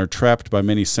temptation and are trapped by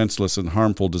many senseless and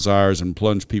harmful desires and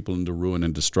plunge people into ruin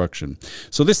and destruction.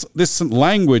 So this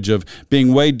language of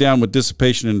being weighed down with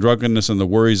dissipation and drunkenness and the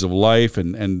worries of life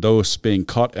and those being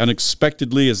caught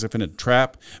unexpectedly as if in a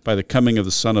trap by the coming of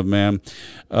the Son of Man,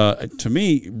 to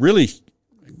me, really,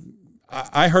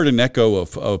 I heard an echo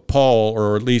of Paul,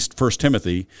 or at least 1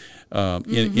 Timothy,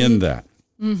 in that.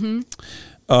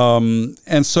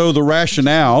 And so the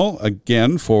rationale,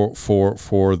 again,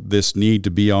 for this need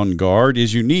to be on guard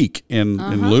is unique in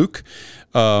Luke.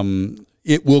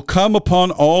 It will come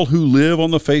upon all who live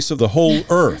on the face of the whole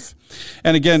earth.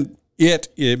 And again,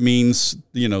 it means,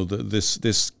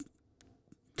 this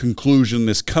conclusion,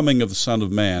 this coming of the Son of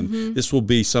Man. This will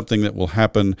be something that will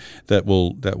happen that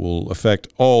will affect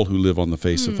all who live on the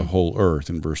face of the whole earth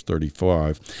in verse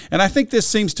 35. And I think this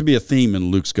seems to be a theme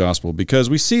in Luke's gospel because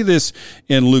we see this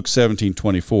in Luke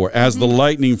 17:24. As the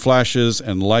lightning flashes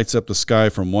and lights up the sky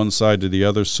from one side to the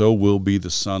other, so will be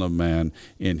the Son of Man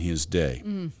in his day.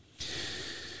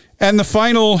 And the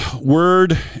final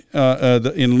word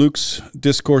in Luke's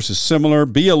discourse is similar.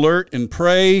 Be alert and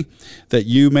pray that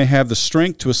you may have the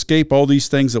strength to escape all these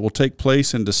things that will take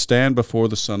place and to stand before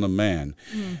the Son of Man.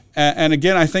 And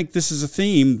again, I think this is a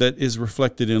theme that is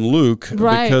reflected in Luke.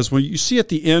 Right. Because when you see at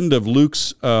the end of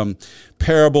Luke's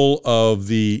parable of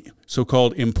the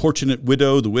so-called importunate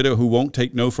widow, the widow who won't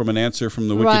take no from an answer from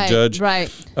the wicked judge. Right.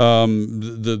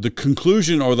 The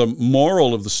conclusion or the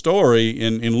moral of the story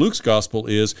in Luke's gospel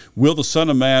is, will the Son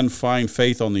of Man find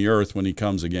faith on the earth when he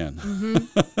comes again?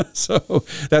 So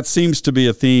that seems to be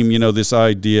a theme, this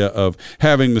idea of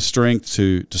having the strength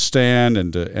to stand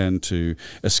and to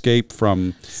escape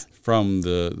from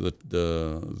the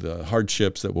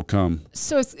hardships that will come.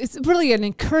 So it's really an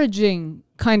encouraging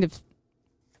kind of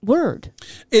word.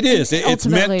 It is. It's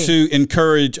meant ultimately. to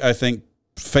encourage, I think,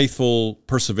 faithful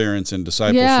perseverance in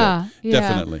discipleship. Yeah.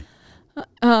 Definitely.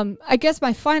 I guess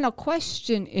my final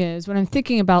question is, when I'm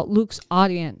thinking about Luke's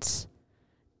audience,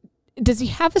 does he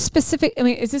have a specific,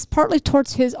 is this partly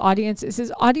towards his audience? Is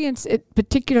his audience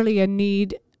particularly in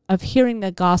need of hearing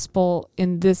the gospel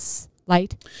in this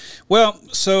light? Well,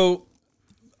 so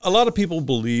a lot of people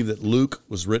believe that Luke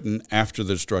was written after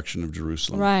the destruction of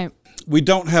Jerusalem. Right. We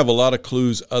don't have a lot of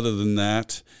clues other than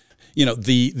that.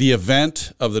 The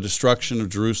event of the destruction of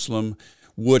Jerusalem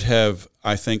would have,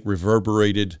 I think,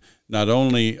 reverberated not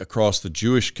only across the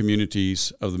Jewish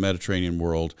communities of the Mediterranean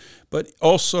world, but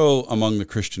also among the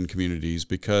Christian communities,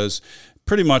 because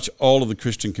pretty much all of the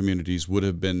Christian communities would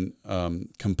have been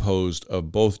composed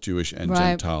of both Jewish and Right.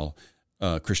 Gentile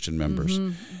Christian members.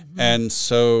 And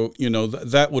so,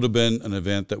 that would have been an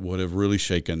event that would have really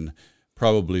shaken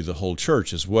probably the whole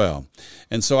church as well.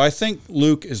 And so I think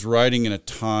Luke is writing in a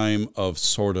time of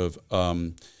sort of,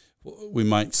 we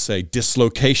might say,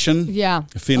 dislocation. Yeah.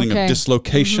 A feeling of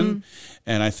dislocation.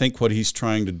 And I think what he's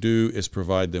trying to do is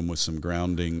provide them with some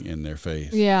grounding in their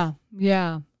faith. Yeah.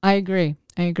 I agree.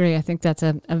 I think that's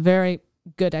a very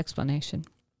good explanation.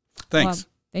 Thanks.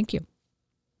 Well, thank you.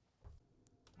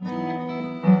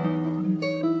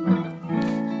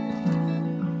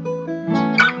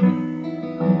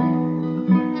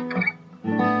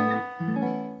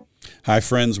 Hi,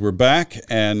 friends. We're back,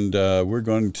 and we're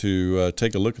going to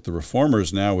take a look at the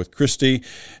Reformers now with Christy.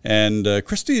 And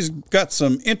Christy's got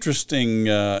some interesting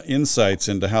insights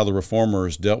into how the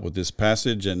Reformers dealt with this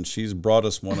passage, and she's brought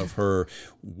us one of her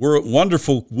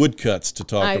wonderful woodcuts to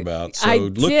talk about. So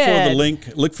look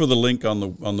for the link on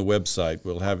the website.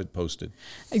 We'll have it posted.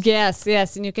 Yes,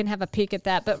 and you can have a peek at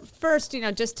that. But first,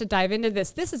 just to dive into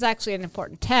this is actually an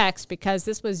important text because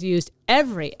this was used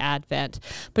every Advent,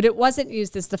 but it wasn't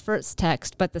used as the first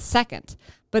text, but the second.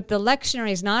 But the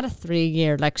lectionary is not a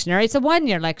 3-year lectionary, it's a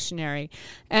 1-year lectionary.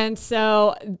 And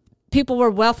so people were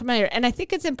well familiar. And I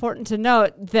think it's important to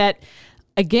note that,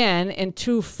 again, in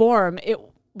true form,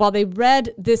 while they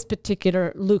read this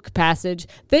particular Luke passage,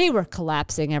 they were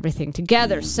collapsing everything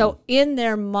together. So in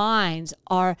their minds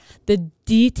are the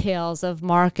details of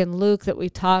Mark and Luke that we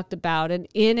talked about, and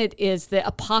in it is the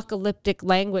apocalyptic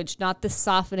language, not the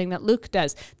softening that Luke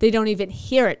does. They don't even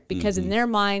hear it because in their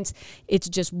minds, it's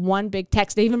just one big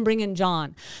text. They even bring in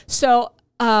John. So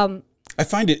I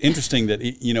find it interesting that,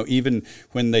 even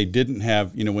when they didn't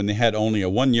have, when they had only a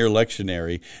 1-year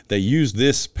lectionary, they used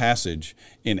this passage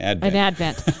in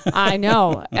Advent. I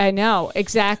know,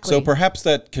 exactly. So perhaps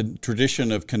that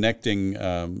tradition of connecting,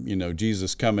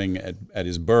 Jesus coming at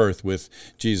his birth with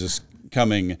Jesus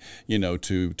coming,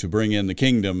 to bring in the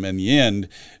kingdom and the end,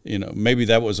 maybe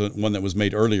that was one that was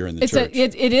made earlier in the church.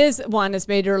 It is one that's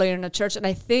made earlier in the church, and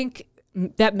I think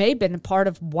that may have been a part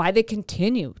of why they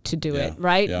continue to do it,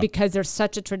 right? Yeah. Because there's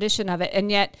such a tradition of it.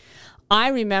 And yet, I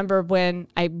remember when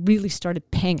I really started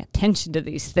paying attention to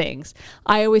these things,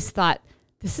 I always thought,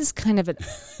 this is kind of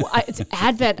it's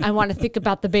Advent. I want to think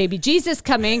about the baby Jesus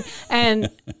coming. And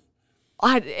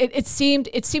it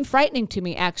seemed frightening to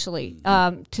me, actually,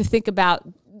 to think about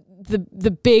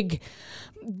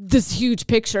this huge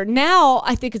picture. Now,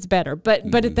 I think it's better. But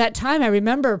at that time, I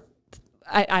remember,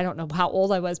 I don't know how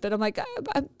old I was, but I'm like,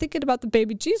 I'm thinking about the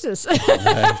baby Jesus.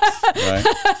 Right.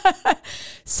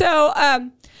 So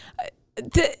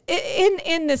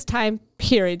in this time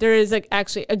period, there is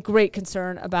actually a great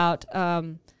concern about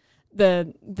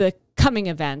the coming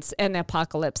events and the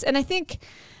apocalypse. And I think,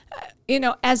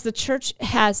 as the church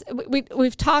has,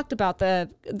 we've talked about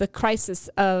the crisis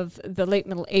of the late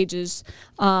Middle Ages,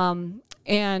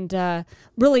 and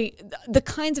really the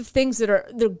kinds of things they're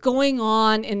going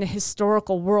on in the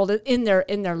historical world in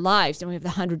their lives. And we have the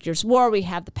 100 Years' War, we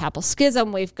have the Papal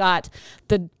Schism, we've got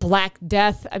the Black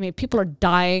Death. I mean, people are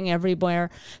dying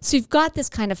everywhere. So you've got this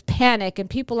kind of panic, and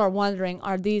people are wondering,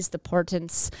 are these the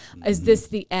portents? Is this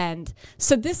the end?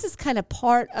 So this is kind of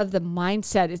part of the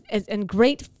mindset and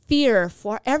great fear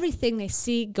for everything they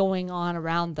see going on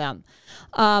around them.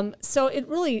 So it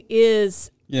really is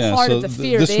part of the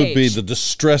fear this of would age. be the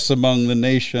distress among the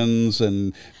nations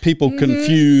and people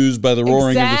confused by the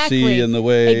roaring of the sea and the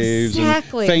waves and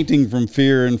fainting from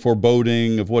fear and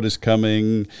foreboding of what is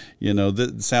coming.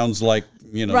 That sounds like,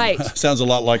 sounds a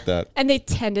lot like that. And they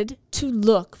tended to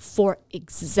look for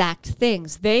exact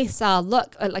things. They saw,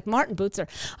 like Martin Bucer.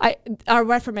 Our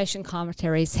Reformation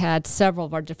commentaries had several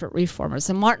of our different reformers.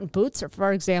 And Martin Bucer,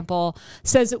 for example,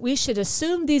 says that we should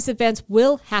assume these events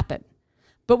will happen,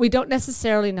 but we don't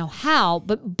necessarily know how.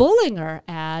 But Bullinger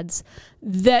adds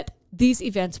that these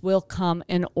events will come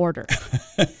in order.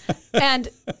 And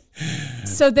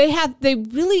so they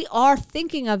really are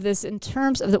thinking of this in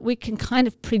terms of that we can kind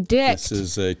of predict. This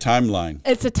is a timeline.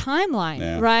 It's a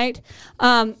timeline, right?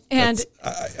 And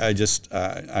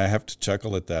I have to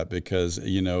chuckle at that because,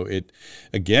 it,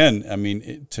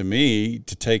 again, to me,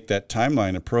 to take that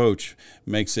timeline approach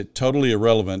makes it totally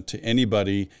irrelevant to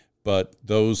anybody but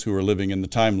those who are living in the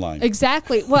timeline.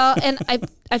 Exactly. Well, and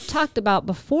I've talked about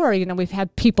before, we've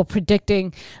had people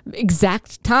predicting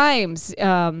exact times.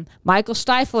 Michael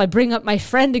Stiefel, I bring up my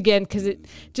friend again because it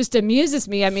just amuses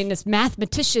me. This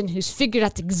mathematician who's figured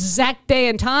out the exact day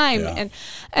and time. Yeah.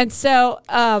 And so...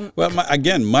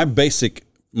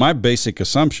 My basic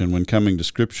assumption when coming to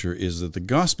Scripture is that the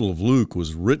Gospel of Luke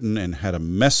was written and had a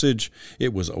message.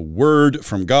 It was a word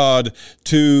from God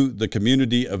to the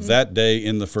community of that day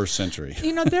in the first century.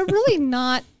 They're really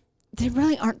not they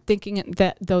really aren't thinking in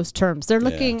those terms. They're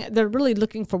really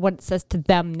looking for what it says to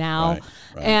them now.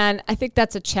 Right. And I think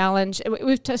that's a challenge.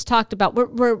 We've just talked about,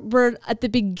 we're at the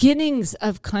beginnings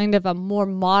of kind of a more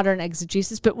modern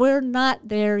exegesis, but we're not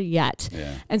there yet.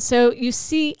 Yeah. And so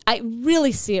I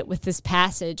really see it with this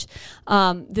passage,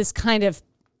 this kind of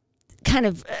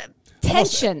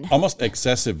tension. Almost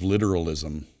excessive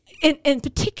literalism. And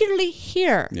particularly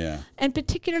here. Yeah. And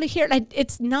particularly here.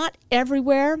 It's not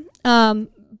everywhere.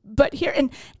 But here,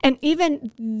 and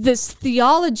even this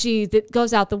theology that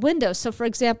goes out the window. So, for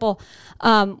example,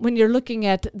 when you're looking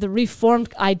at the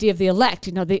Reformed idea of the elect,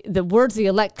 the words the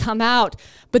elect come out,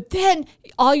 but then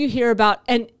all you hear about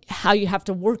and how you have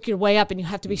to work your way up and you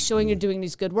have to be showing you're doing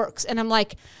these good works. And I'm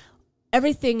like,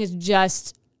 everything is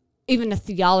just, even the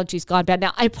theology's gone bad.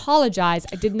 Now, I apologize.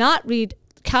 I did not read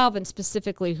Calvin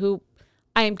specifically, who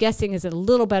I am guessing is in a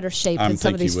little better shape than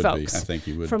some of these folks. I think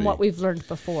he would from be. what we've learned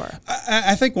before.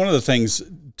 I think one of the things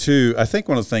too. I think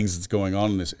one of the things that's going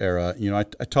on in this era. I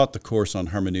taught the course on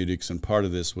hermeneutics, and part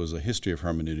of this was a history of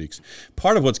hermeneutics.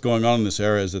 Part of what's going on in this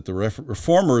era is that the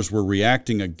reformers were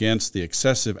reacting against the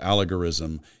excessive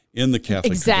allegorism in the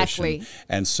Catholic tradition,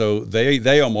 and so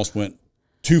they almost went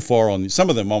too far on. Some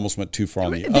of them almost went too far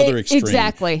on the other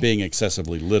extreme, being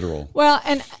excessively literal. Well,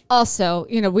 and also,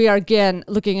 we are again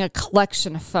looking at a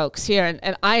collection of folks here,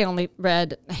 and I only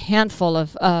read a handful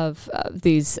of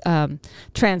these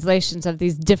translations of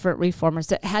these different reformers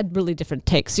that had really different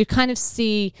takes. You kind of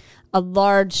see a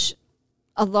large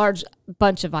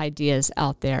bunch of ideas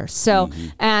out there. So,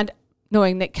 and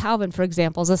knowing that Calvin, for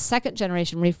example, is a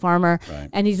second-generation reformer, right,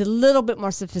 and he's a little bit more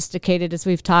sophisticated, as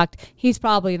we've talked, he's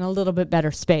probably in a little bit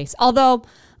better space. Although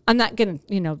I'm not going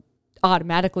to,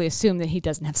 automatically assume that he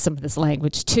doesn't have some of this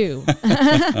language too.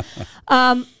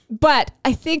 But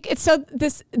I think it's so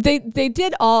they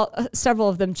did several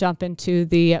of them jump into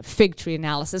the fig tree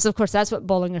analysis. Of course, that's what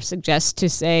Bullinger suggests, to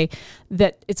say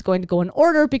that it's going to go in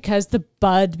order because the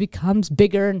bud becomes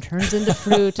bigger and turns into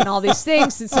fruit and all these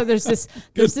things. And so there's this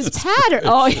pattern.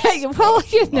 Oh yeah,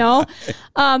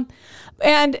 well,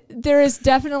 and there is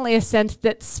definitely a sense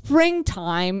that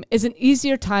springtime is an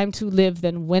easier time to live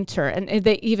than winter. And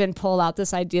they even pull out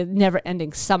this idea of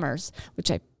never-ending summers,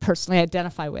 which I personally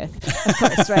identify with, of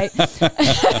course, right?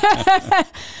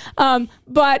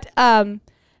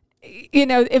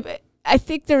 I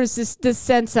think there is this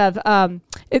sense of,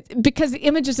 because the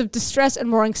images of distress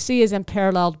and roaring sea is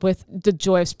unparalleled with the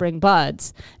joy of spring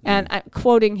buds. And I'm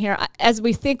quoting here, as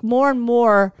we think more and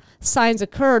more signs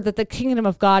occur that the kingdom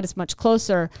of God is much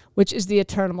closer, which is the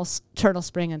eternal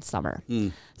spring and summer.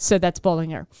 So that's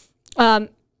Bullinger.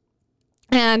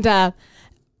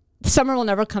 Summer will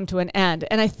never come to an end.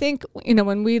 And I think,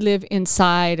 when we live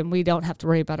inside and we don't have to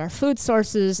worry about our food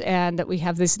sources, and that we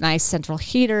have these nice central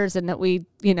heaters, and that we,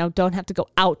 don't have to go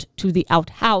out to the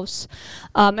outhouse,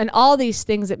 and all these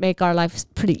things that make our life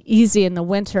pretty easy in the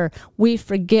winter, we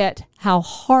forget how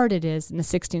hard it is in the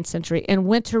 16th century. And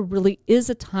winter really is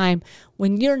a time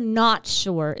when you're not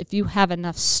sure if you have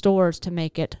enough stores to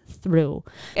make it through.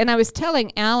 And I was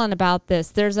telling Alan about this.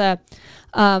 There's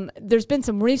been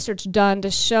some research done to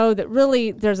show that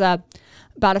really there's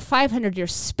about a 500-year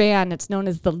span that's known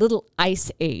as the Little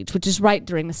Ice Age, which is right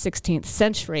during the 16th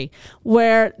century,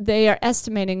 where they are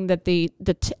estimating that the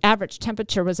average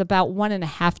temperature was about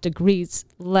 1.5 degrees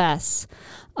less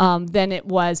than it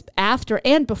was after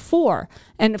and before.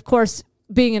 And of course,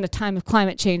 being in a time of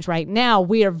climate change right now,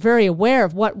 we are very aware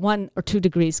of what 1 or 2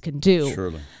 degrees can do.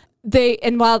 Surely.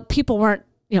 And while people weren't,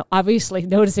 obviously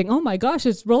noticing, oh my gosh,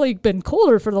 it's really been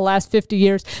colder for the last 50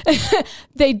 years.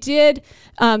 They did,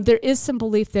 there is some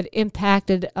belief that it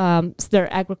impacted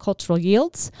their agricultural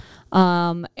yields,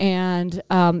 and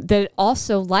that it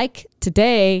also, like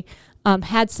today,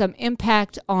 had some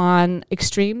impact on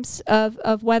extremes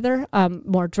of weather,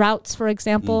 more droughts, for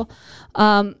example.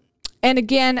 And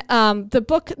again, the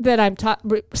book that I'm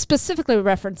specifically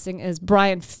referencing is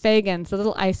Brian Fagan's The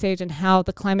Little Ice Age and How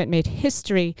the Climate Made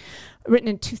History, written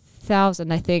in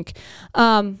 2000, I think.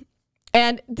 And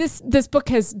this book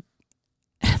has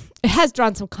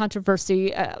drawn some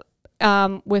controversy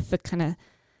with the kind of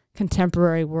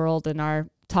contemporary world and our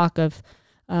talk of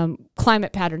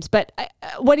climate patterns. But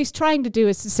what he's trying to do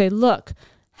is to say, look,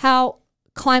 how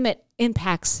climate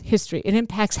impacts history. It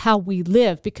impacts how we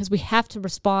live, because we have to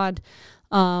respond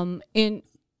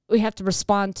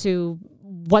to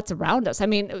what's around us. I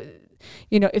mean,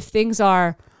 if things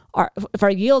if our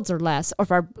yields are less, or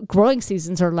if our growing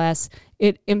seasons are less,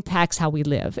 it impacts how we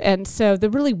live. And so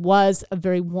there really was a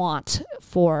very want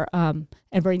for and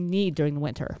very need during the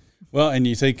winter. Well, and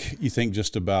you think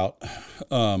just about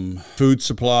food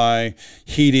supply,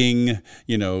 heating,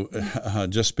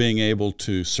 just being able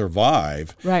to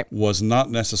survive was not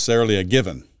necessarily a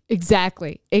given.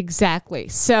 Exactly.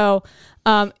 So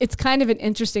it's kind of an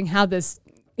interesting how this,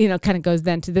 kind of goes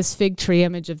then to this fig tree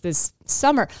image of this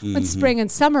summer, when spring and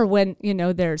summer, when,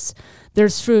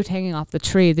 there's fruit hanging off the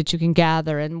tree that you can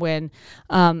gather, and when,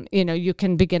 you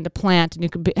can begin to plant, and you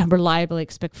can reliably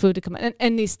expect food to come in,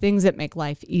 and these things that make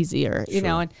life easier,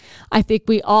 and I think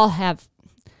we all have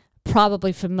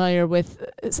probably familiar with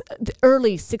the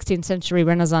early 16th century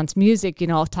Renaissance music,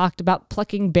 talked about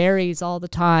plucking berries all the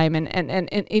time.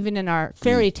 And even in our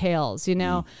fairy tales,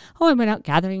 I went out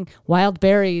gathering wild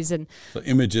berries. And the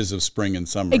images of spring and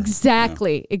summer.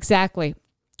 Exactly.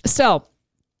 So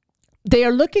they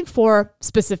are looking for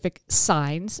specific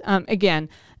signs. They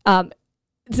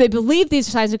believe these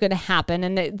signs are going to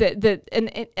happen,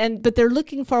 but they're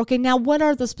looking for, okay, now what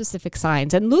are the specific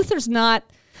signs? And Luther's not...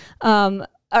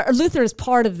 Luther is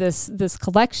part of this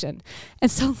collection.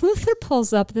 And so Luther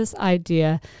pulls up this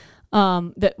idea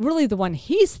that really the one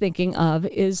he's thinking of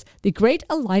is the Great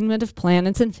Alignment of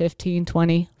Planets in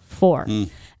 1524.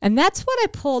 And that's what I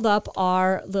pulled up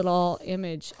our little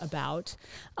image about.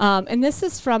 And this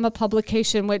is from a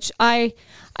publication which I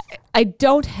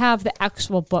don't have the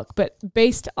actual book, but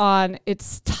based on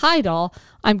its title,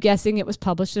 I'm guessing it was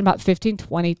published in about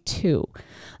 1522.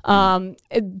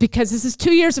 Because this is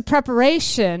 2 years of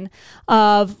preparation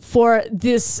for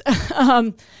this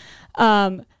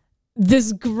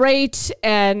this great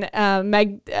and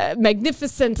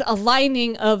magnificent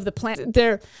aligning of the planet.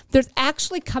 There's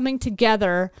actually coming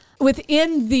together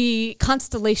within the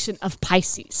constellation of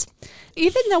Pisces.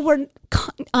 Even though we're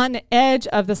on the edge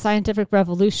of the scientific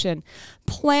revolution,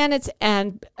 planets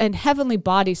and heavenly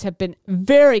bodies have been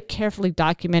very carefully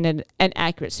documented and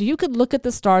accurate. So you could look at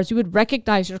the stars, you would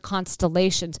recognize your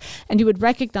constellations, and you would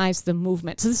recognize the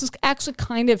movement. So this is actually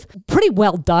kind of pretty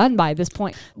well done by this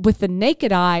point with the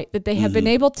naked eye, that they have been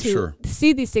able to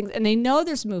see these things, and they know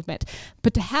there's movement.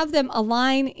 But to have them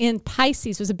align in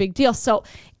Pisces was a big deal. So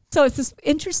it's this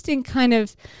interesting kind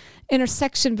of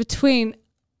intersection between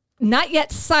not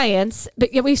yet science,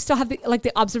 but yet we still have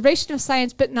the observation of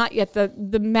science, but not yet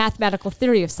the mathematical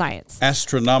theory of science.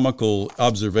 Astronomical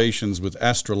observations with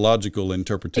astrological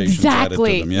interpretations added to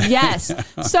them. Yeah. Yes.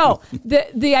 So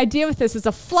the idea with this is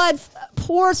a flood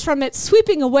pours from it,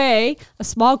 sweeping away a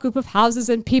small group of houses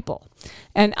and people.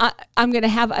 And I'm going to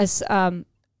have us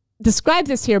describe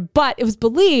this here, but it was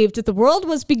believed that the world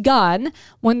was begun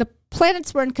when the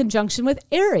planets were in conjunction with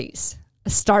Aries, a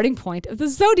starting point of the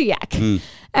zodiac.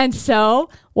 And so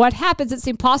what happens, it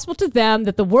seemed possible to them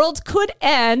that the world could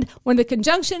end when the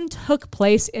conjunction took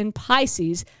place in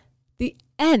Pisces, the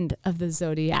end of the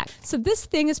zodiac. So this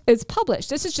thing is published.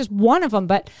 This is just one of them,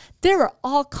 but there were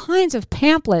all kinds of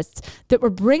pamphlets that were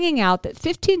bringing out that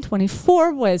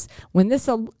 1524 was when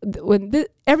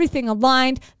everything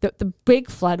aligned, that the big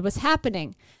flood was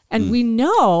happening. And we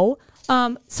know...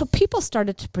 so people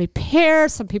started to prepare.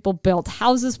 Some people built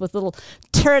houses with little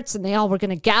turrets, and they all were going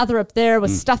to gather up there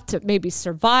with stuff to maybe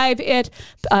survive it.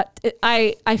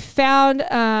 I found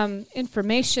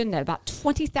information that about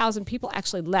 20,000 people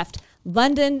actually left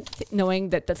London, knowing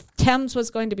that the Thames was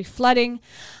going to be flooding.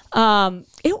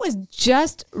 It was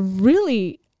just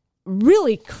really,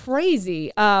 really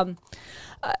crazy.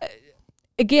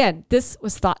 Again, this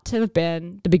was thought to have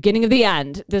been the beginning of the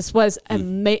end. This was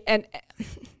and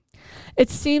it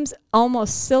seems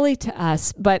almost silly to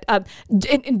us, but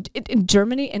in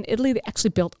Germany and Italy, they actually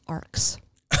built arks.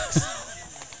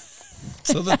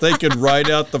 So that they could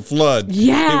ride out the flood.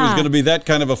 Yeah. It was going to be that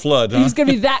kind of a flood, huh? It was going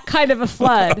to be that kind of a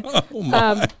flood. Oh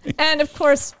my. And of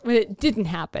course, when it didn't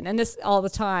happen, and this all the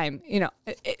time,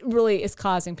 it really is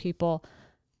causing people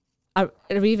are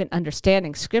even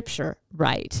understanding Scripture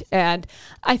right. And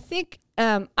I think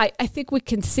I think we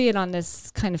can see it on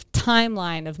this kind of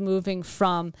timeline of moving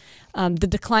from the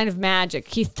decline of magic,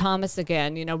 Keith Thomas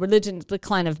again, religion,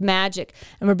 decline of magic,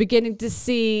 and we're beginning to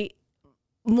see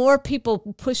more people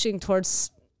pushing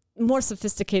towards more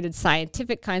sophisticated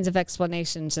scientific kinds of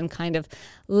explanations and kind of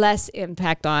less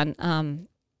impact on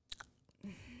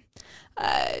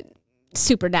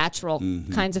supernatural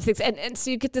kinds of things. And so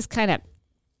you get this kind of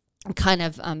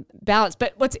balance.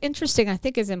 But what's interesting, I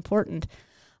think, is important.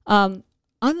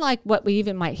 Unlike what we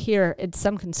even might hear in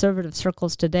some conservative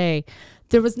circles today,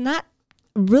 there was not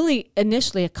really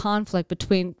initially a conflict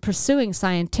between pursuing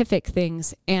scientific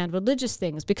things and religious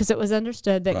things, because it was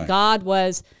understood that God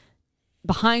was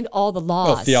behind all the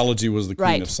laws. Well, theology was the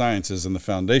queen of sciences and the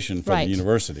foundation for the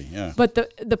university. Yeah. But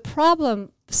the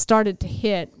problem started to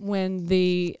hit when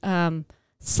the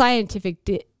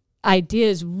scientific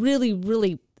ideas really,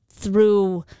 really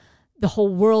threw the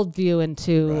whole worldview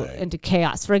into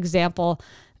chaos. For example,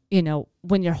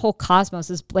 when your whole cosmos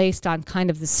is based on kind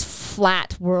of this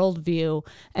flat worldview,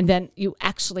 and then you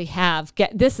actually have,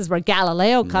 this is where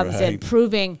Galileo comes in,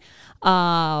 proving,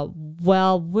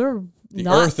 we're the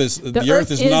not. Earth is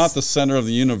not the center of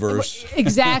the universe.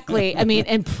 Exactly. I mean,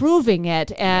 and proving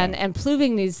it and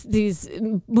proving these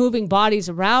moving bodies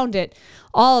around it,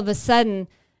 all of a sudden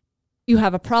you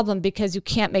have a problem because you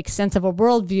can't make sense of a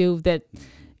worldview that,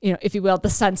 if you will, the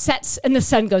sun sets and the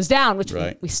sun goes down, which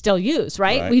we still use,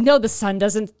 right? We know the sun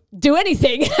doesn't do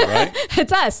anything.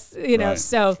 It's us,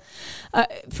 so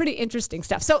pretty interesting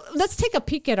stuff. So let's take a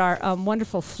peek at our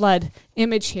wonderful flood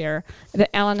image here that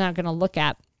Alan and I are going to look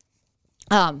at.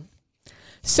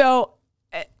 So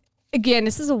again,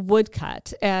 this is a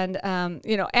woodcut, and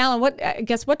Alan,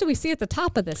 what do we see at the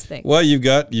top of this thing? Well, you've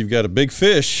got a big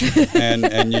fish,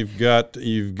 and you've got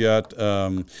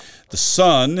the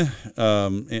sun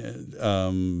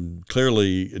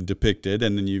clearly depicted,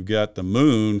 and then you've got the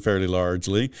moon fairly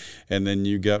largely, and then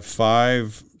you've got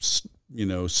 5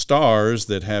 stars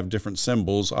that have different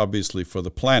symbols, obviously for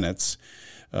the planets.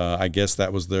 I guess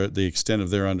that was the extent of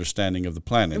their understanding of the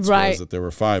planets, was that there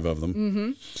were 5 of them.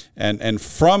 Mm-hmm. And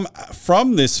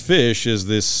from this fish is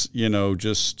this,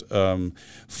 just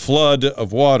flood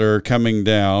of water coming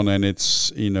down, and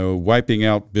it's, wiping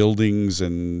out buildings,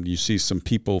 and you see some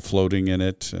people floating in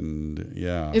it, and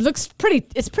it's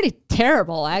pretty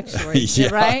terrible, actually.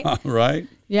 Right? Right.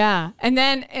 Yeah. And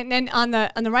then on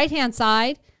the right-hand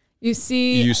side, You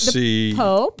see the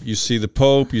Pope. You see the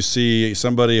Pope. You see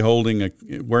somebody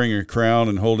wearing a crown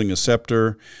and holding a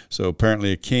scepter, so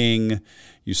apparently a king.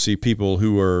 You see people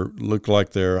who look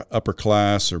like they're upper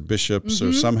class or bishops,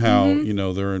 or somehow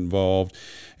they're involved.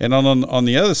 And on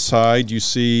the other side, you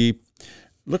see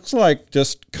looks like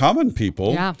just common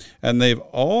people, and they've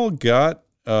all got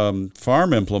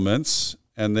farm implements,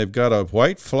 and they've got a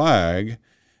white flag.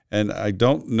 And I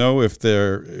don't know if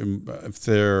they're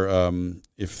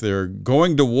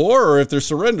going to war or if they're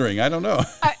surrendering. I don't know.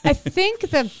 I think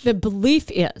that the belief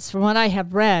is, from what I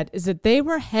have read, is that they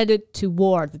were headed to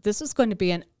war, that this was going to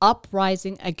be an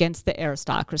uprising against the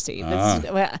aristocracy.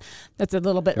 That's a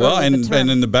little bit early in the term.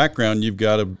 And in the background, you've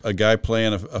got a guy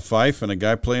playing a fife and a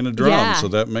guy playing a drum, so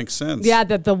that makes sense. Yeah,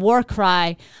 that the war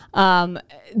cry,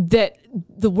 that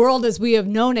the world as we have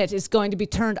known it is going to be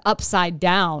turned upside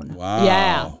down.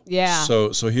 Wow. Yeah.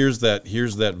 So here's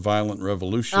that violent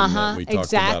revolution that we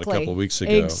talked about a couple of weeks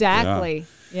ago. Exactly.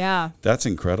 Yeah. That's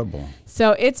incredible.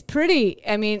 So it's pretty,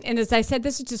 and as I said,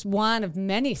 this is just one of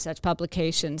many such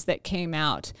publications that came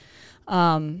out.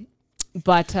 And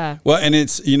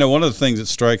it's one of the things that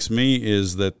strikes me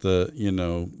is that the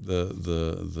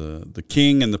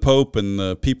king and the Pope and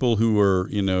the people who are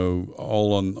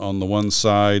all on the one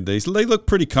side, they look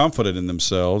pretty confident in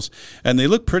themselves, and they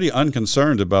look pretty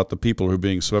unconcerned about the people who are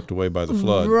being swept away by the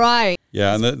flood. Right.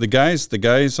 Yeah, and the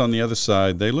guys on the other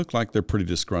side, they look like they're pretty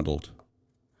disgruntled.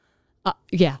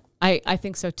 Yeah. I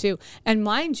think so too. And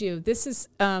mind you, this is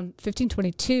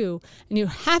 1522, and you're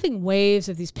having waves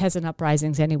of these peasant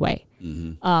uprisings anyway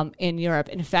in Europe.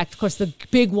 And in fact, of course, the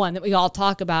big one that we all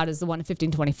talk about is the one in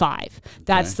 1525.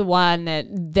 That's the one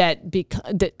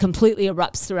that completely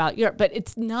erupts throughout Europe. But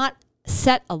it's not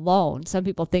set alone. Some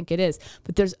people think it is.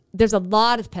 But there's a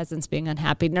lot of peasants being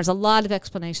unhappy, and there's a lot of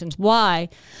explanations why.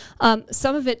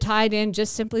 Some of it tied in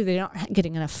just simply they aren't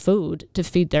getting enough food to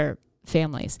feed their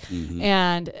families.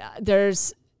 And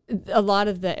there's a lot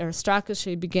of the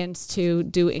aristocracy begins to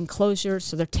do enclosures,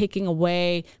 so they're taking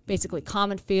away basically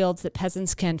common fields that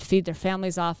peasants can feed their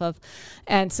families off of.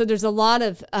 And so there's a lot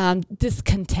of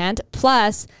discontent,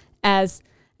 plus, as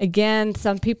again,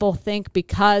 some people think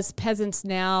because peasants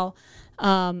now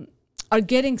are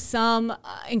getting some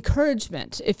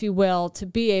encouragement, if you will, to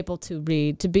be able to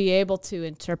read, to be able to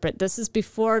interpret. This is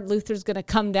before Luther's going to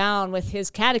come down with his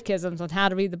catechisms on how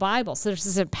to read the Bible. So there's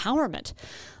this empowerment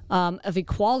of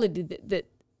equality that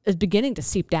is beginning to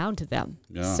seep down to them.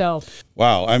 Yeah. So,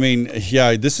 wow.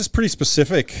 This is pretty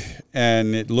specific,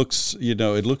 and it looks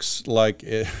like,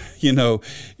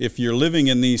 if you're living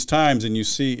in these times and you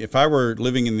see, if I were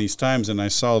living in these times and I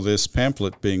saw this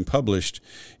pamphlet being published,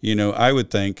 I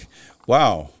would think,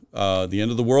 wow, the end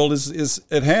of the world is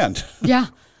at hand.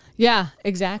 Yeah,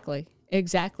 exactly.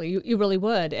 You really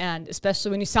would, and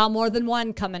especially when you saw more than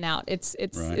one coming out, it's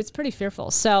pretty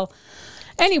fearful. So,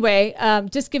 anyway,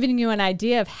 just giving you an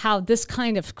idea of how this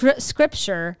kind of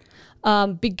scripture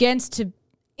begins to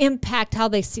impact how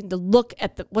they seem to look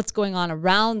at what's going on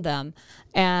around them,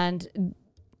 and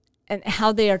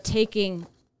how they are taking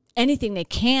anything they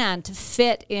can to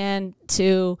fit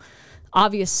into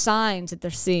obvious signs that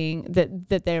they're seeing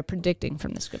that they're predicting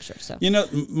from the scripture. So,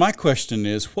 my question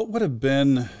is, what would have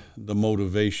been the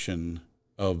motivation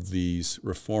of these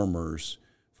reformers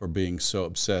for being so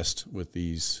obsessed with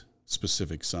these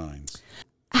specific signs?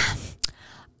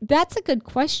 That's a good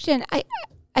question.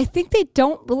 I think they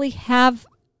don't really have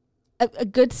a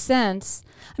good sense.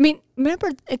 I mean,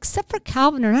 remember, except for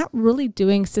Calvin, they're not really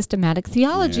doing systematic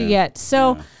theology yet.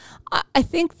 So I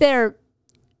think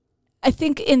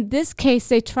in this case,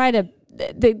 they try to,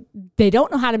 they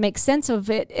don't know how to make sense of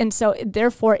it. And so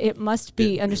therefore it must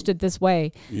be understood this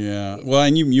way. Yeah. Well,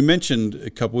 and you mentioned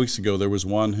a couple weeks ago, there was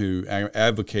one who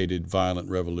advocated violent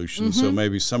revolution. Mm-hmm. So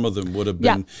maybe some of them would have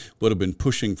been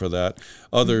pushing for that.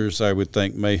 Others, I would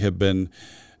think, may have been,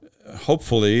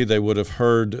 hopefully they would have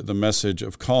heard the message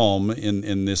of calm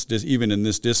in this even in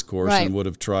this discourse, and would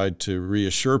have tried to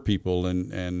reassure people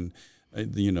and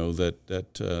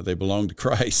that they belong to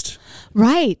Christ.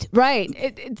 Right.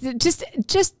 It just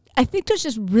I think there's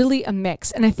just really a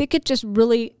mix, and I think it just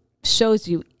really shows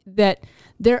you that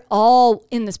they're all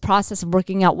in this process of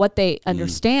working out what they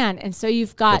understand. And so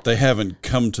you've got... But they haven't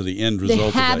come to the end result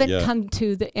of that yet. They haven't come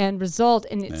to the end result.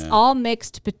 And it's all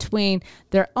mixed between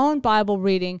their own Bible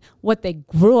reading, what they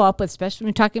grew up with, especially when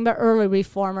you're talking about early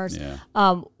reformers. Yeah.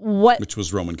 Which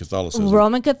was Roman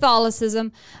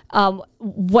Catholicism.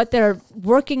 What they're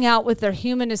working out with their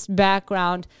humanist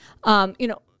background,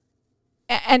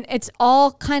 and it's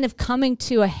all kind of coming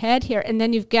to a head here. And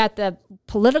then you've got the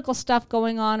political stuff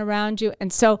going on around you.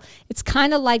 And so it's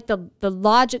kind of like the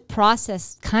logic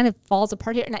process kind of falls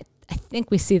apart here. And I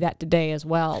think we see that today as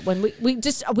well. When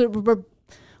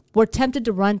we're tempted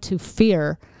to run to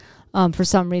fear for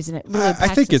some reason. It really I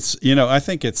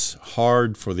think it's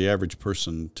hard for the average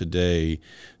person today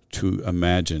to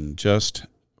imagine just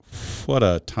what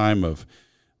a time of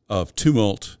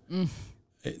tumult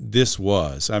this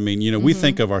was. I mean, we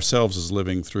think of ourselves as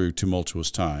living through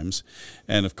tumultuous times.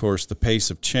 And, of course, the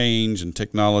pace of change and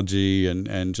technology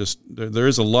and just there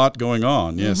is a lot going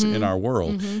on, in our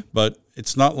world. Mm-hmm. But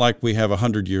it's not like we have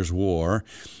 100 years war.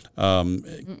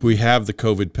 We have the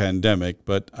COVID pandemic,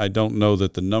 but I don't know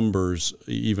that the numbers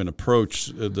even approach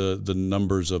the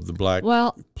numbers of the Black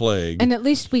Plague. And at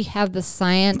least we have the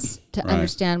science to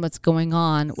understand what's going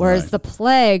on, whereas the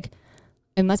plague...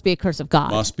 It must be a curse of God.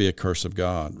 Must be a curse of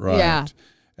God, right? Yeah.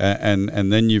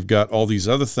 And then you've got all these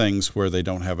other things where they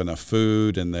don't have enough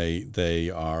food and they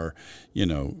are,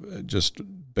 just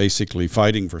basically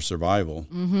fighting for survival.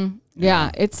 Mm-hmm.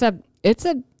 Yeah, it's a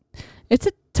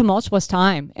tumultuous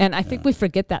time, and I think we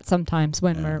forget that sometimes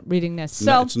when we're reading this.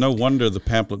 So it's no wonder the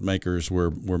pamphlet makers were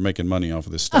making money off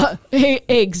of this stuff.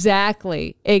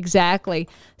 Exactly.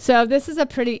 So this is a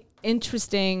pretty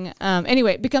interesting,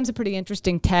 it becomes a pretty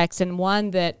interesting text, and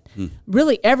one that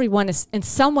really everyone is in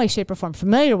some way, shape, or form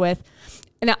familiar with.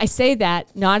 And I say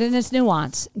that not in its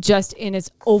nuance, just in its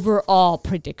overall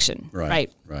prediction.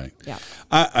 Right. Yeah.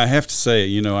 I have to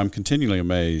say, I'm continually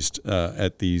amazed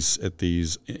at these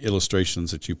illustrations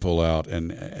that you pull out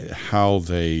and how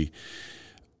they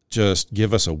just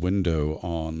give us a window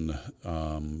on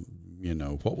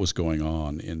what was going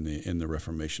on in the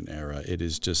Reformation era. It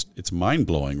is it's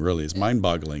mind-blowing, really. It's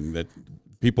mind-boggling that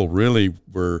people really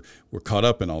were caught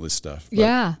up in all this stuff.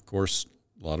 But of course,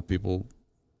 a lot of people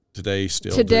today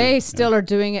still are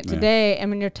doing it today. And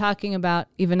when you're talking about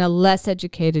even a less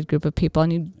educated group of people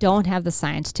and you don't have the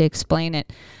science to explain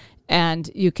it, and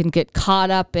you can get caught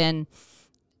up in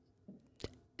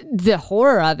the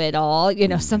horror of it all,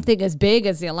 something as big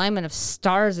as the alignment of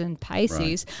stars in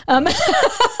Pisces.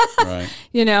 Right.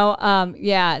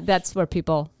 That's where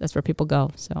people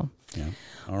go. So, yeah.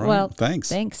 All right. Well,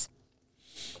 thanks.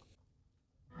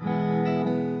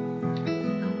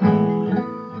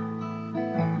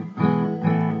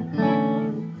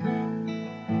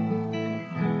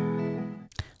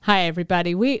 Hi,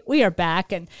 everybody. We are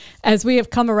back, and as we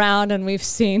have come around and we've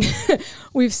seen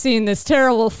this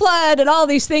terrible flood and all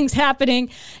these things happening,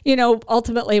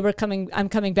 ultimately I'm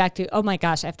coming back to, oh my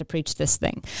gosh, I have to preach this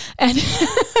thing, and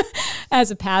as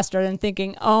a pastor, and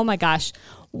thinking, oh my gosh,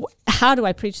 how do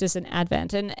I preach this in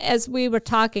Advent? And as we were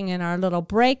talking in our little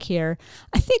break here,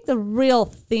 I think the real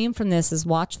theme from this is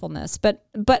watchfulness. But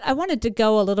I wanted to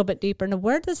go a little bit deeper into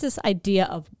where does this idea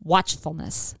of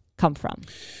watchfulness come from?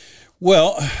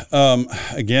 Well,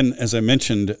 again, as I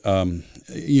mentioned,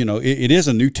 it is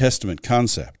a New Testament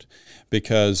concept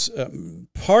because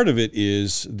part of it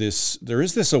is there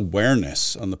is this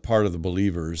awareness on the part of the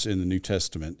believers in the New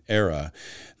Testament era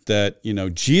that,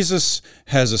 Jesus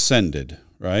has ascended,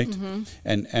 right?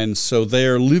 And so they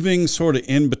are living sort of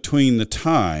in between the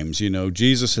times.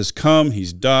 Jesus has come,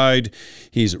 he's died,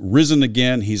 he's risen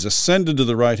again, he's ascended to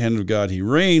the right hand of God, he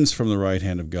reigns from the right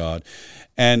hand of God.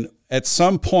 And at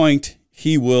some point,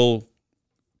 he will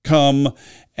come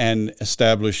and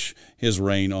establish his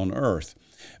reign on earth.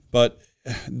 But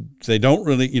they don't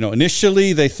really,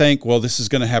 initially they think, well, this is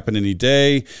going to happen any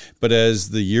day. But as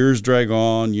the years drag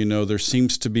on, there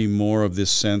seems to be more of this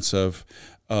sense of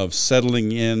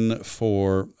settling in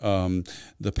for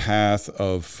the path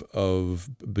of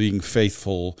being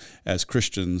faithful as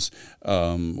Christians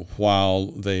while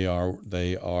they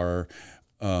are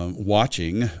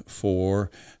watching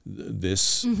for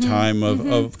this time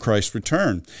of Christ's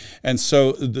return. And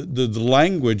so the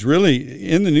language really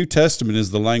in the New Testament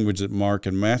is the language that Mark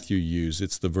and Matthew use.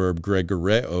 It's the verb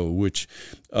gregoreo, which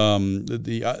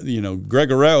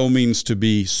gregoreo means to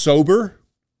be sober.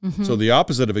 So the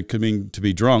opposite of it could mean to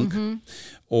be drunk,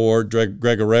 or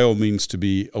gregoreo means to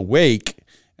be awake,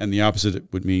 and the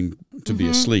opposite would mean to be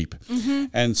asleep.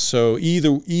 And so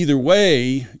either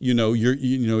way,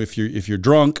 if you're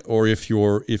drunk or if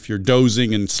you're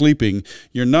dozing and sleeping,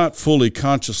 you're not fully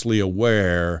consciously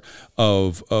aware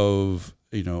of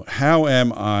how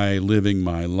am I living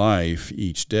my life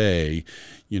each day?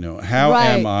 How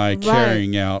am I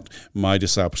carrying out my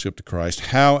discipleship to Christ?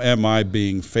 How am I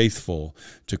being faithful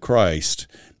to Christ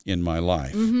in my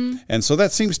life? And so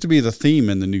that seems to be the theme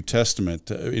in the New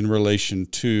Testament in relation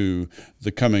to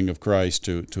the coming of Christ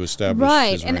to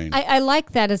establish his reign. And I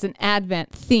like that as an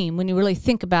Advent theme when you really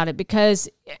think about it, because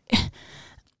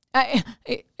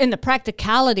in the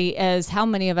practicality as how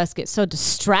many of us get so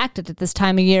distracted at this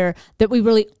time of year that we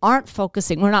really aren't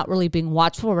focusing. We're not really being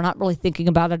watchful. We're not really thinking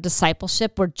about our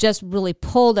discipleship. We're just really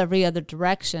pulled every other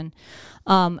direction.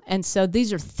 And so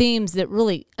these are themes that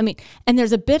really, and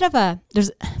there's a bit of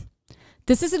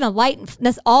this isn't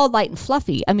that's all light and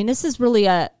fluffy. This is really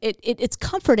it's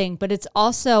comforting, but it's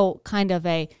also kind of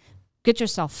a get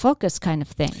yourself focused kind of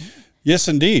thing. Yes,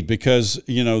 indeed, because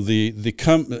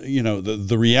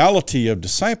the reality of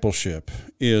discipleship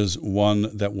is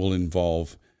one that will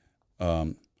involve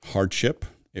hardship.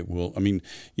 It will.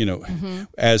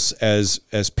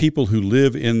 As people who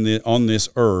live on this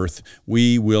earth,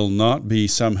 we will not be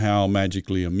somehow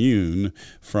magically immune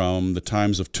from the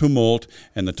times of tumult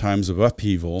and the times of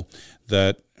upheaval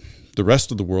that the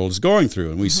rest of the world is going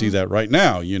through, and we see that right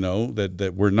now.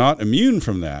 That we're not immune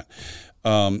from that,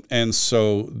 and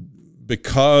so.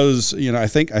 Because I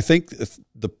think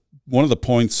one of the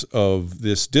points of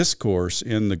this discourse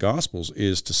in the Gospels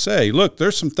is to say, look,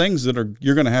 there's some things that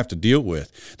you're going to have to deal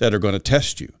with that are going to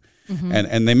test you,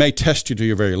 and they may test you to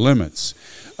your very limits.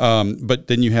 But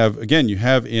then you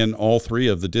have in all three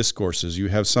of the discourses, you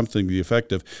have something to the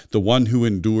effect of the one who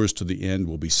endures to the end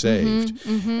will be saved,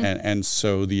 and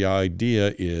so the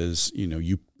idea is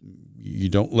you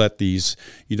don't let these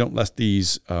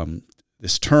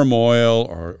this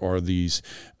turmoil or these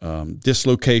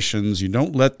dislocations, you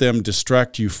don't let them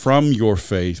distract you from your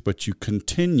faith, but you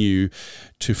continue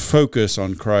to focus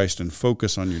on Christ and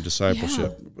focus on your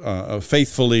discipleship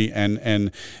faithfully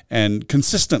and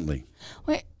consistently.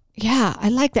 Well, yeah, I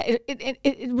like that.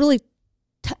 It really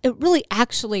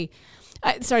actually.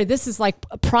 Sorry, this is like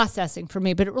processing for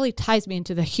me, but it really ties me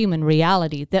into the human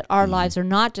reality that our lives are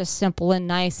not just simple and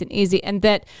nice and easy, and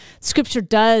that Scripture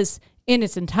does in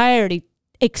its entirety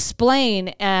explain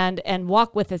and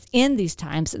walk with us in these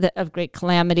times of great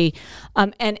calamity,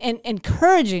 and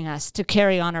encouraging us to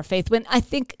carry on our faith. When I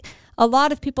think a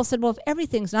lot of people said, well, if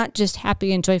everything's not just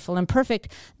happy and joyful and perfect,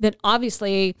 then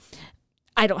obviously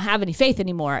I don't have any faith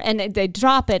anymore. And they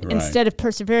drop it instead of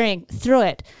persevering through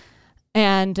it.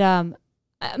 And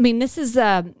this is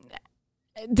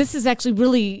actually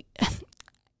really...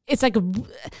 It's like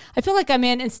I feel like I'm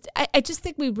in. I just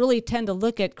think we really tend to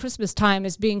look at Christmas time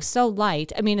as being so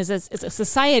light. As a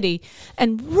society,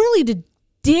 and really to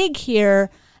dig here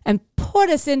and put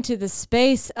us into the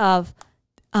space of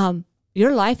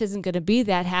your life isn't going to be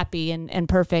that happy and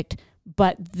perfect,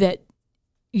 but that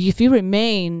if you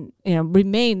remain,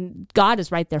 God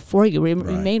is right there for you.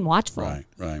 Remain watchful.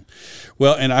 Right.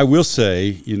 Well, and I will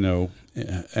say,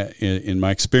 in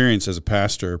my experience as a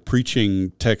pastor,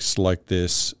 preaching texts like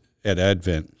this at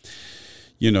Advent,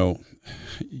 you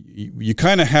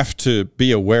kind of have to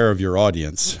be aware of your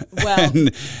audience. Well.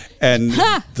 and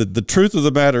the truth of the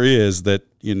matter is that,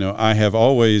 I have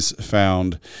always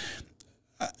found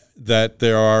that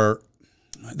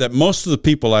most of the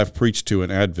people I've preached to in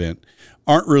Advent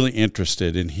aren't really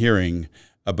interested in hearing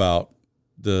about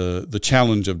the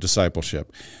challenge of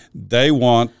discipleship. They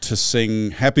want to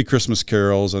sing happy Christmas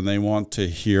carols, and they want to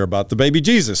hear about the baby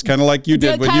Jesus, kind of like you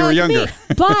did when you were younger.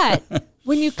 But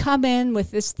when you come in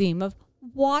with this theme of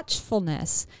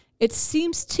watchfulness, it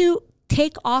seems to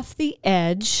take off the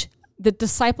edge that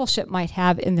discipleship might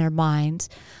have in their minds,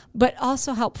 but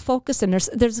also help focus. And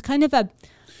there's kind of a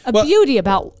beauty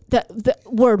about the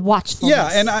word watchfulness. Yeah,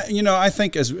 and I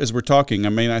think as we're talking,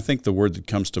 I think the word that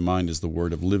comes to mind is the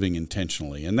word of living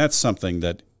intentionally, and that's something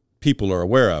that people are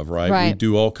aware of, right? We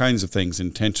do all kinds of things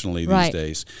intentionally these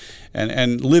days,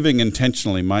 and living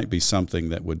intentionally might be something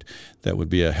that would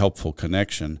be a helpful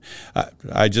connection.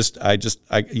 I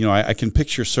can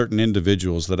picture certain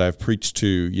individuals that I've preached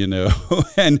to,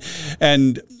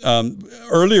 and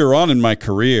earlier on in my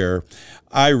career,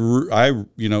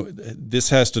 this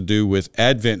has to do with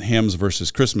Advent hymns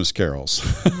versus Christmas carols.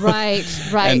 Right.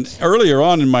 And earlier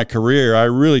on in my career, I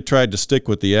really tried to stick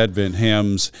with the Advent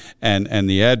hymns and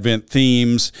the Advent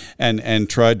themes and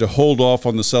tried to hold off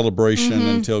on the celebration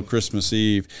until Christmas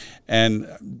Eve. And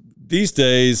these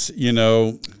days,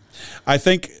 I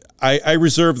think I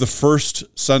reserve the first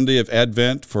Sunday of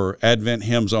Advent for Advent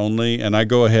hymns only, and I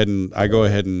go ahead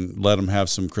and let them have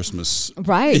some Christmas,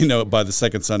 by the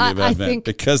second Sunday of Advent,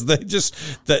 because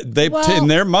in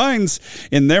their minds,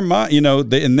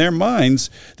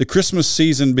 the Christmas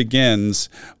season begins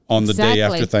on the day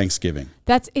after Thanksgiving.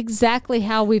 That's exactly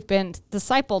how we've been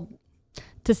discipled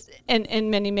in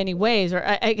many, many ways, or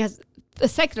I guess the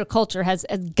secular culture has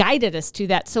guided us to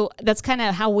that. So that's kind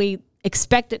of how we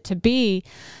expect it to be.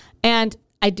 And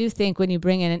I do think when you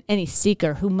bring in any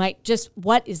seeker who might just,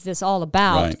 what is this all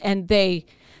about? Right. And they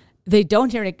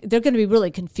don't hear it, they're going to be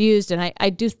really confused. And I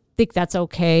do think that's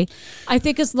okay. I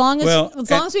think as long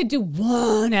as we do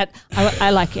one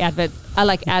I like Advent. I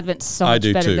like Advent so much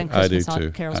better than Christmas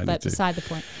carols, but beside the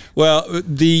point. Well,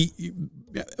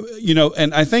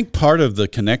 and I think part of the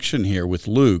connection here with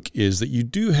Luke is that you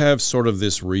do have sort of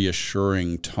this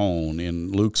reassuring tone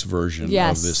in Luke's version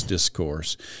of this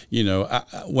discourse.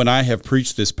 When I have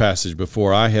preached this passage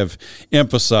before, I have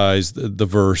emphasized the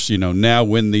verse, now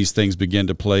when these things begin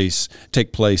to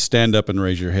take place, stand up and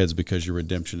raise your heads because your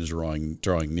redemption is drawing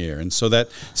near. And so that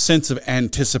sense of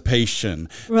anticipation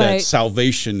that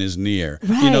salvation is near,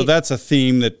 that's a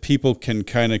theme that people can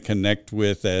kind of connect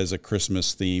with as a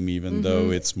Christmas theme, even though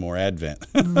it's more Advent.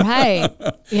 Right.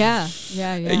 Yeah.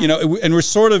 And we're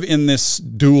sort of in this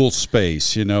dual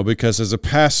space, because as a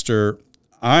pastor,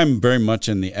 I'm very much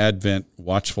in the Advent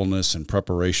watchfulness and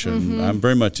preparation. I'm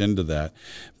very much into that.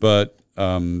 But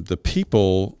the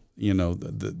people,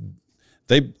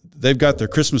 they've got their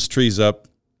Christmas trees up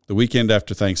the weekend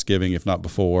after Thanksgiving, if not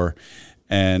before,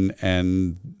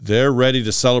 and they're ready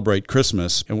to celebrate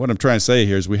Christmas. And what I'm trying to say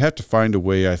here is we have to find a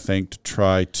way, I think, to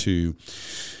try to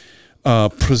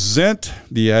present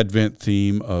the Advent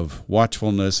theme of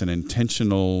watchfulness and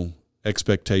intentional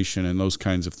expectation and those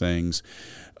kinds of things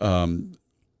in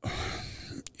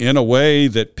a way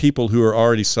that people who are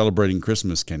already celebrating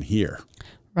Christmas can hear.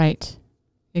 Right.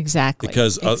 Exactly.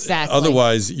 Because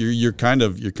otherwise you're kind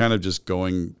of just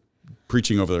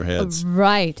preaching over their heads.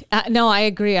 Right. No, I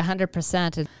agree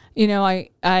 100%.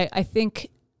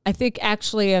 I think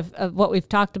actually of what we've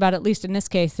talked about, at least in this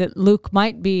case, that Luke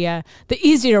might be the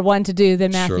easier one to do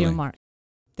than Matthew and Mark.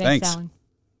 Thanks, Alan.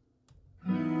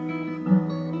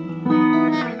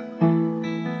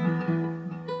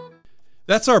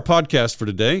 That's our podcast for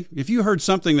today. If you heard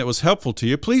something that was helpful to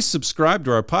you, please subscribe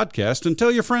to our podcast and tell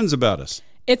your friends about us.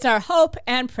 It's our hope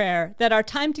and prayer that our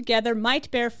time together might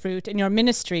bear fruit in your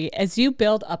ministry as you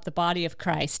build up the body of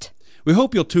Christ. We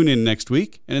hope you'll tune in next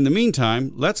week, and in the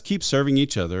meantime, let's keep serving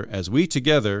each other as we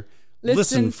together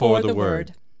listen for the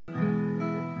word.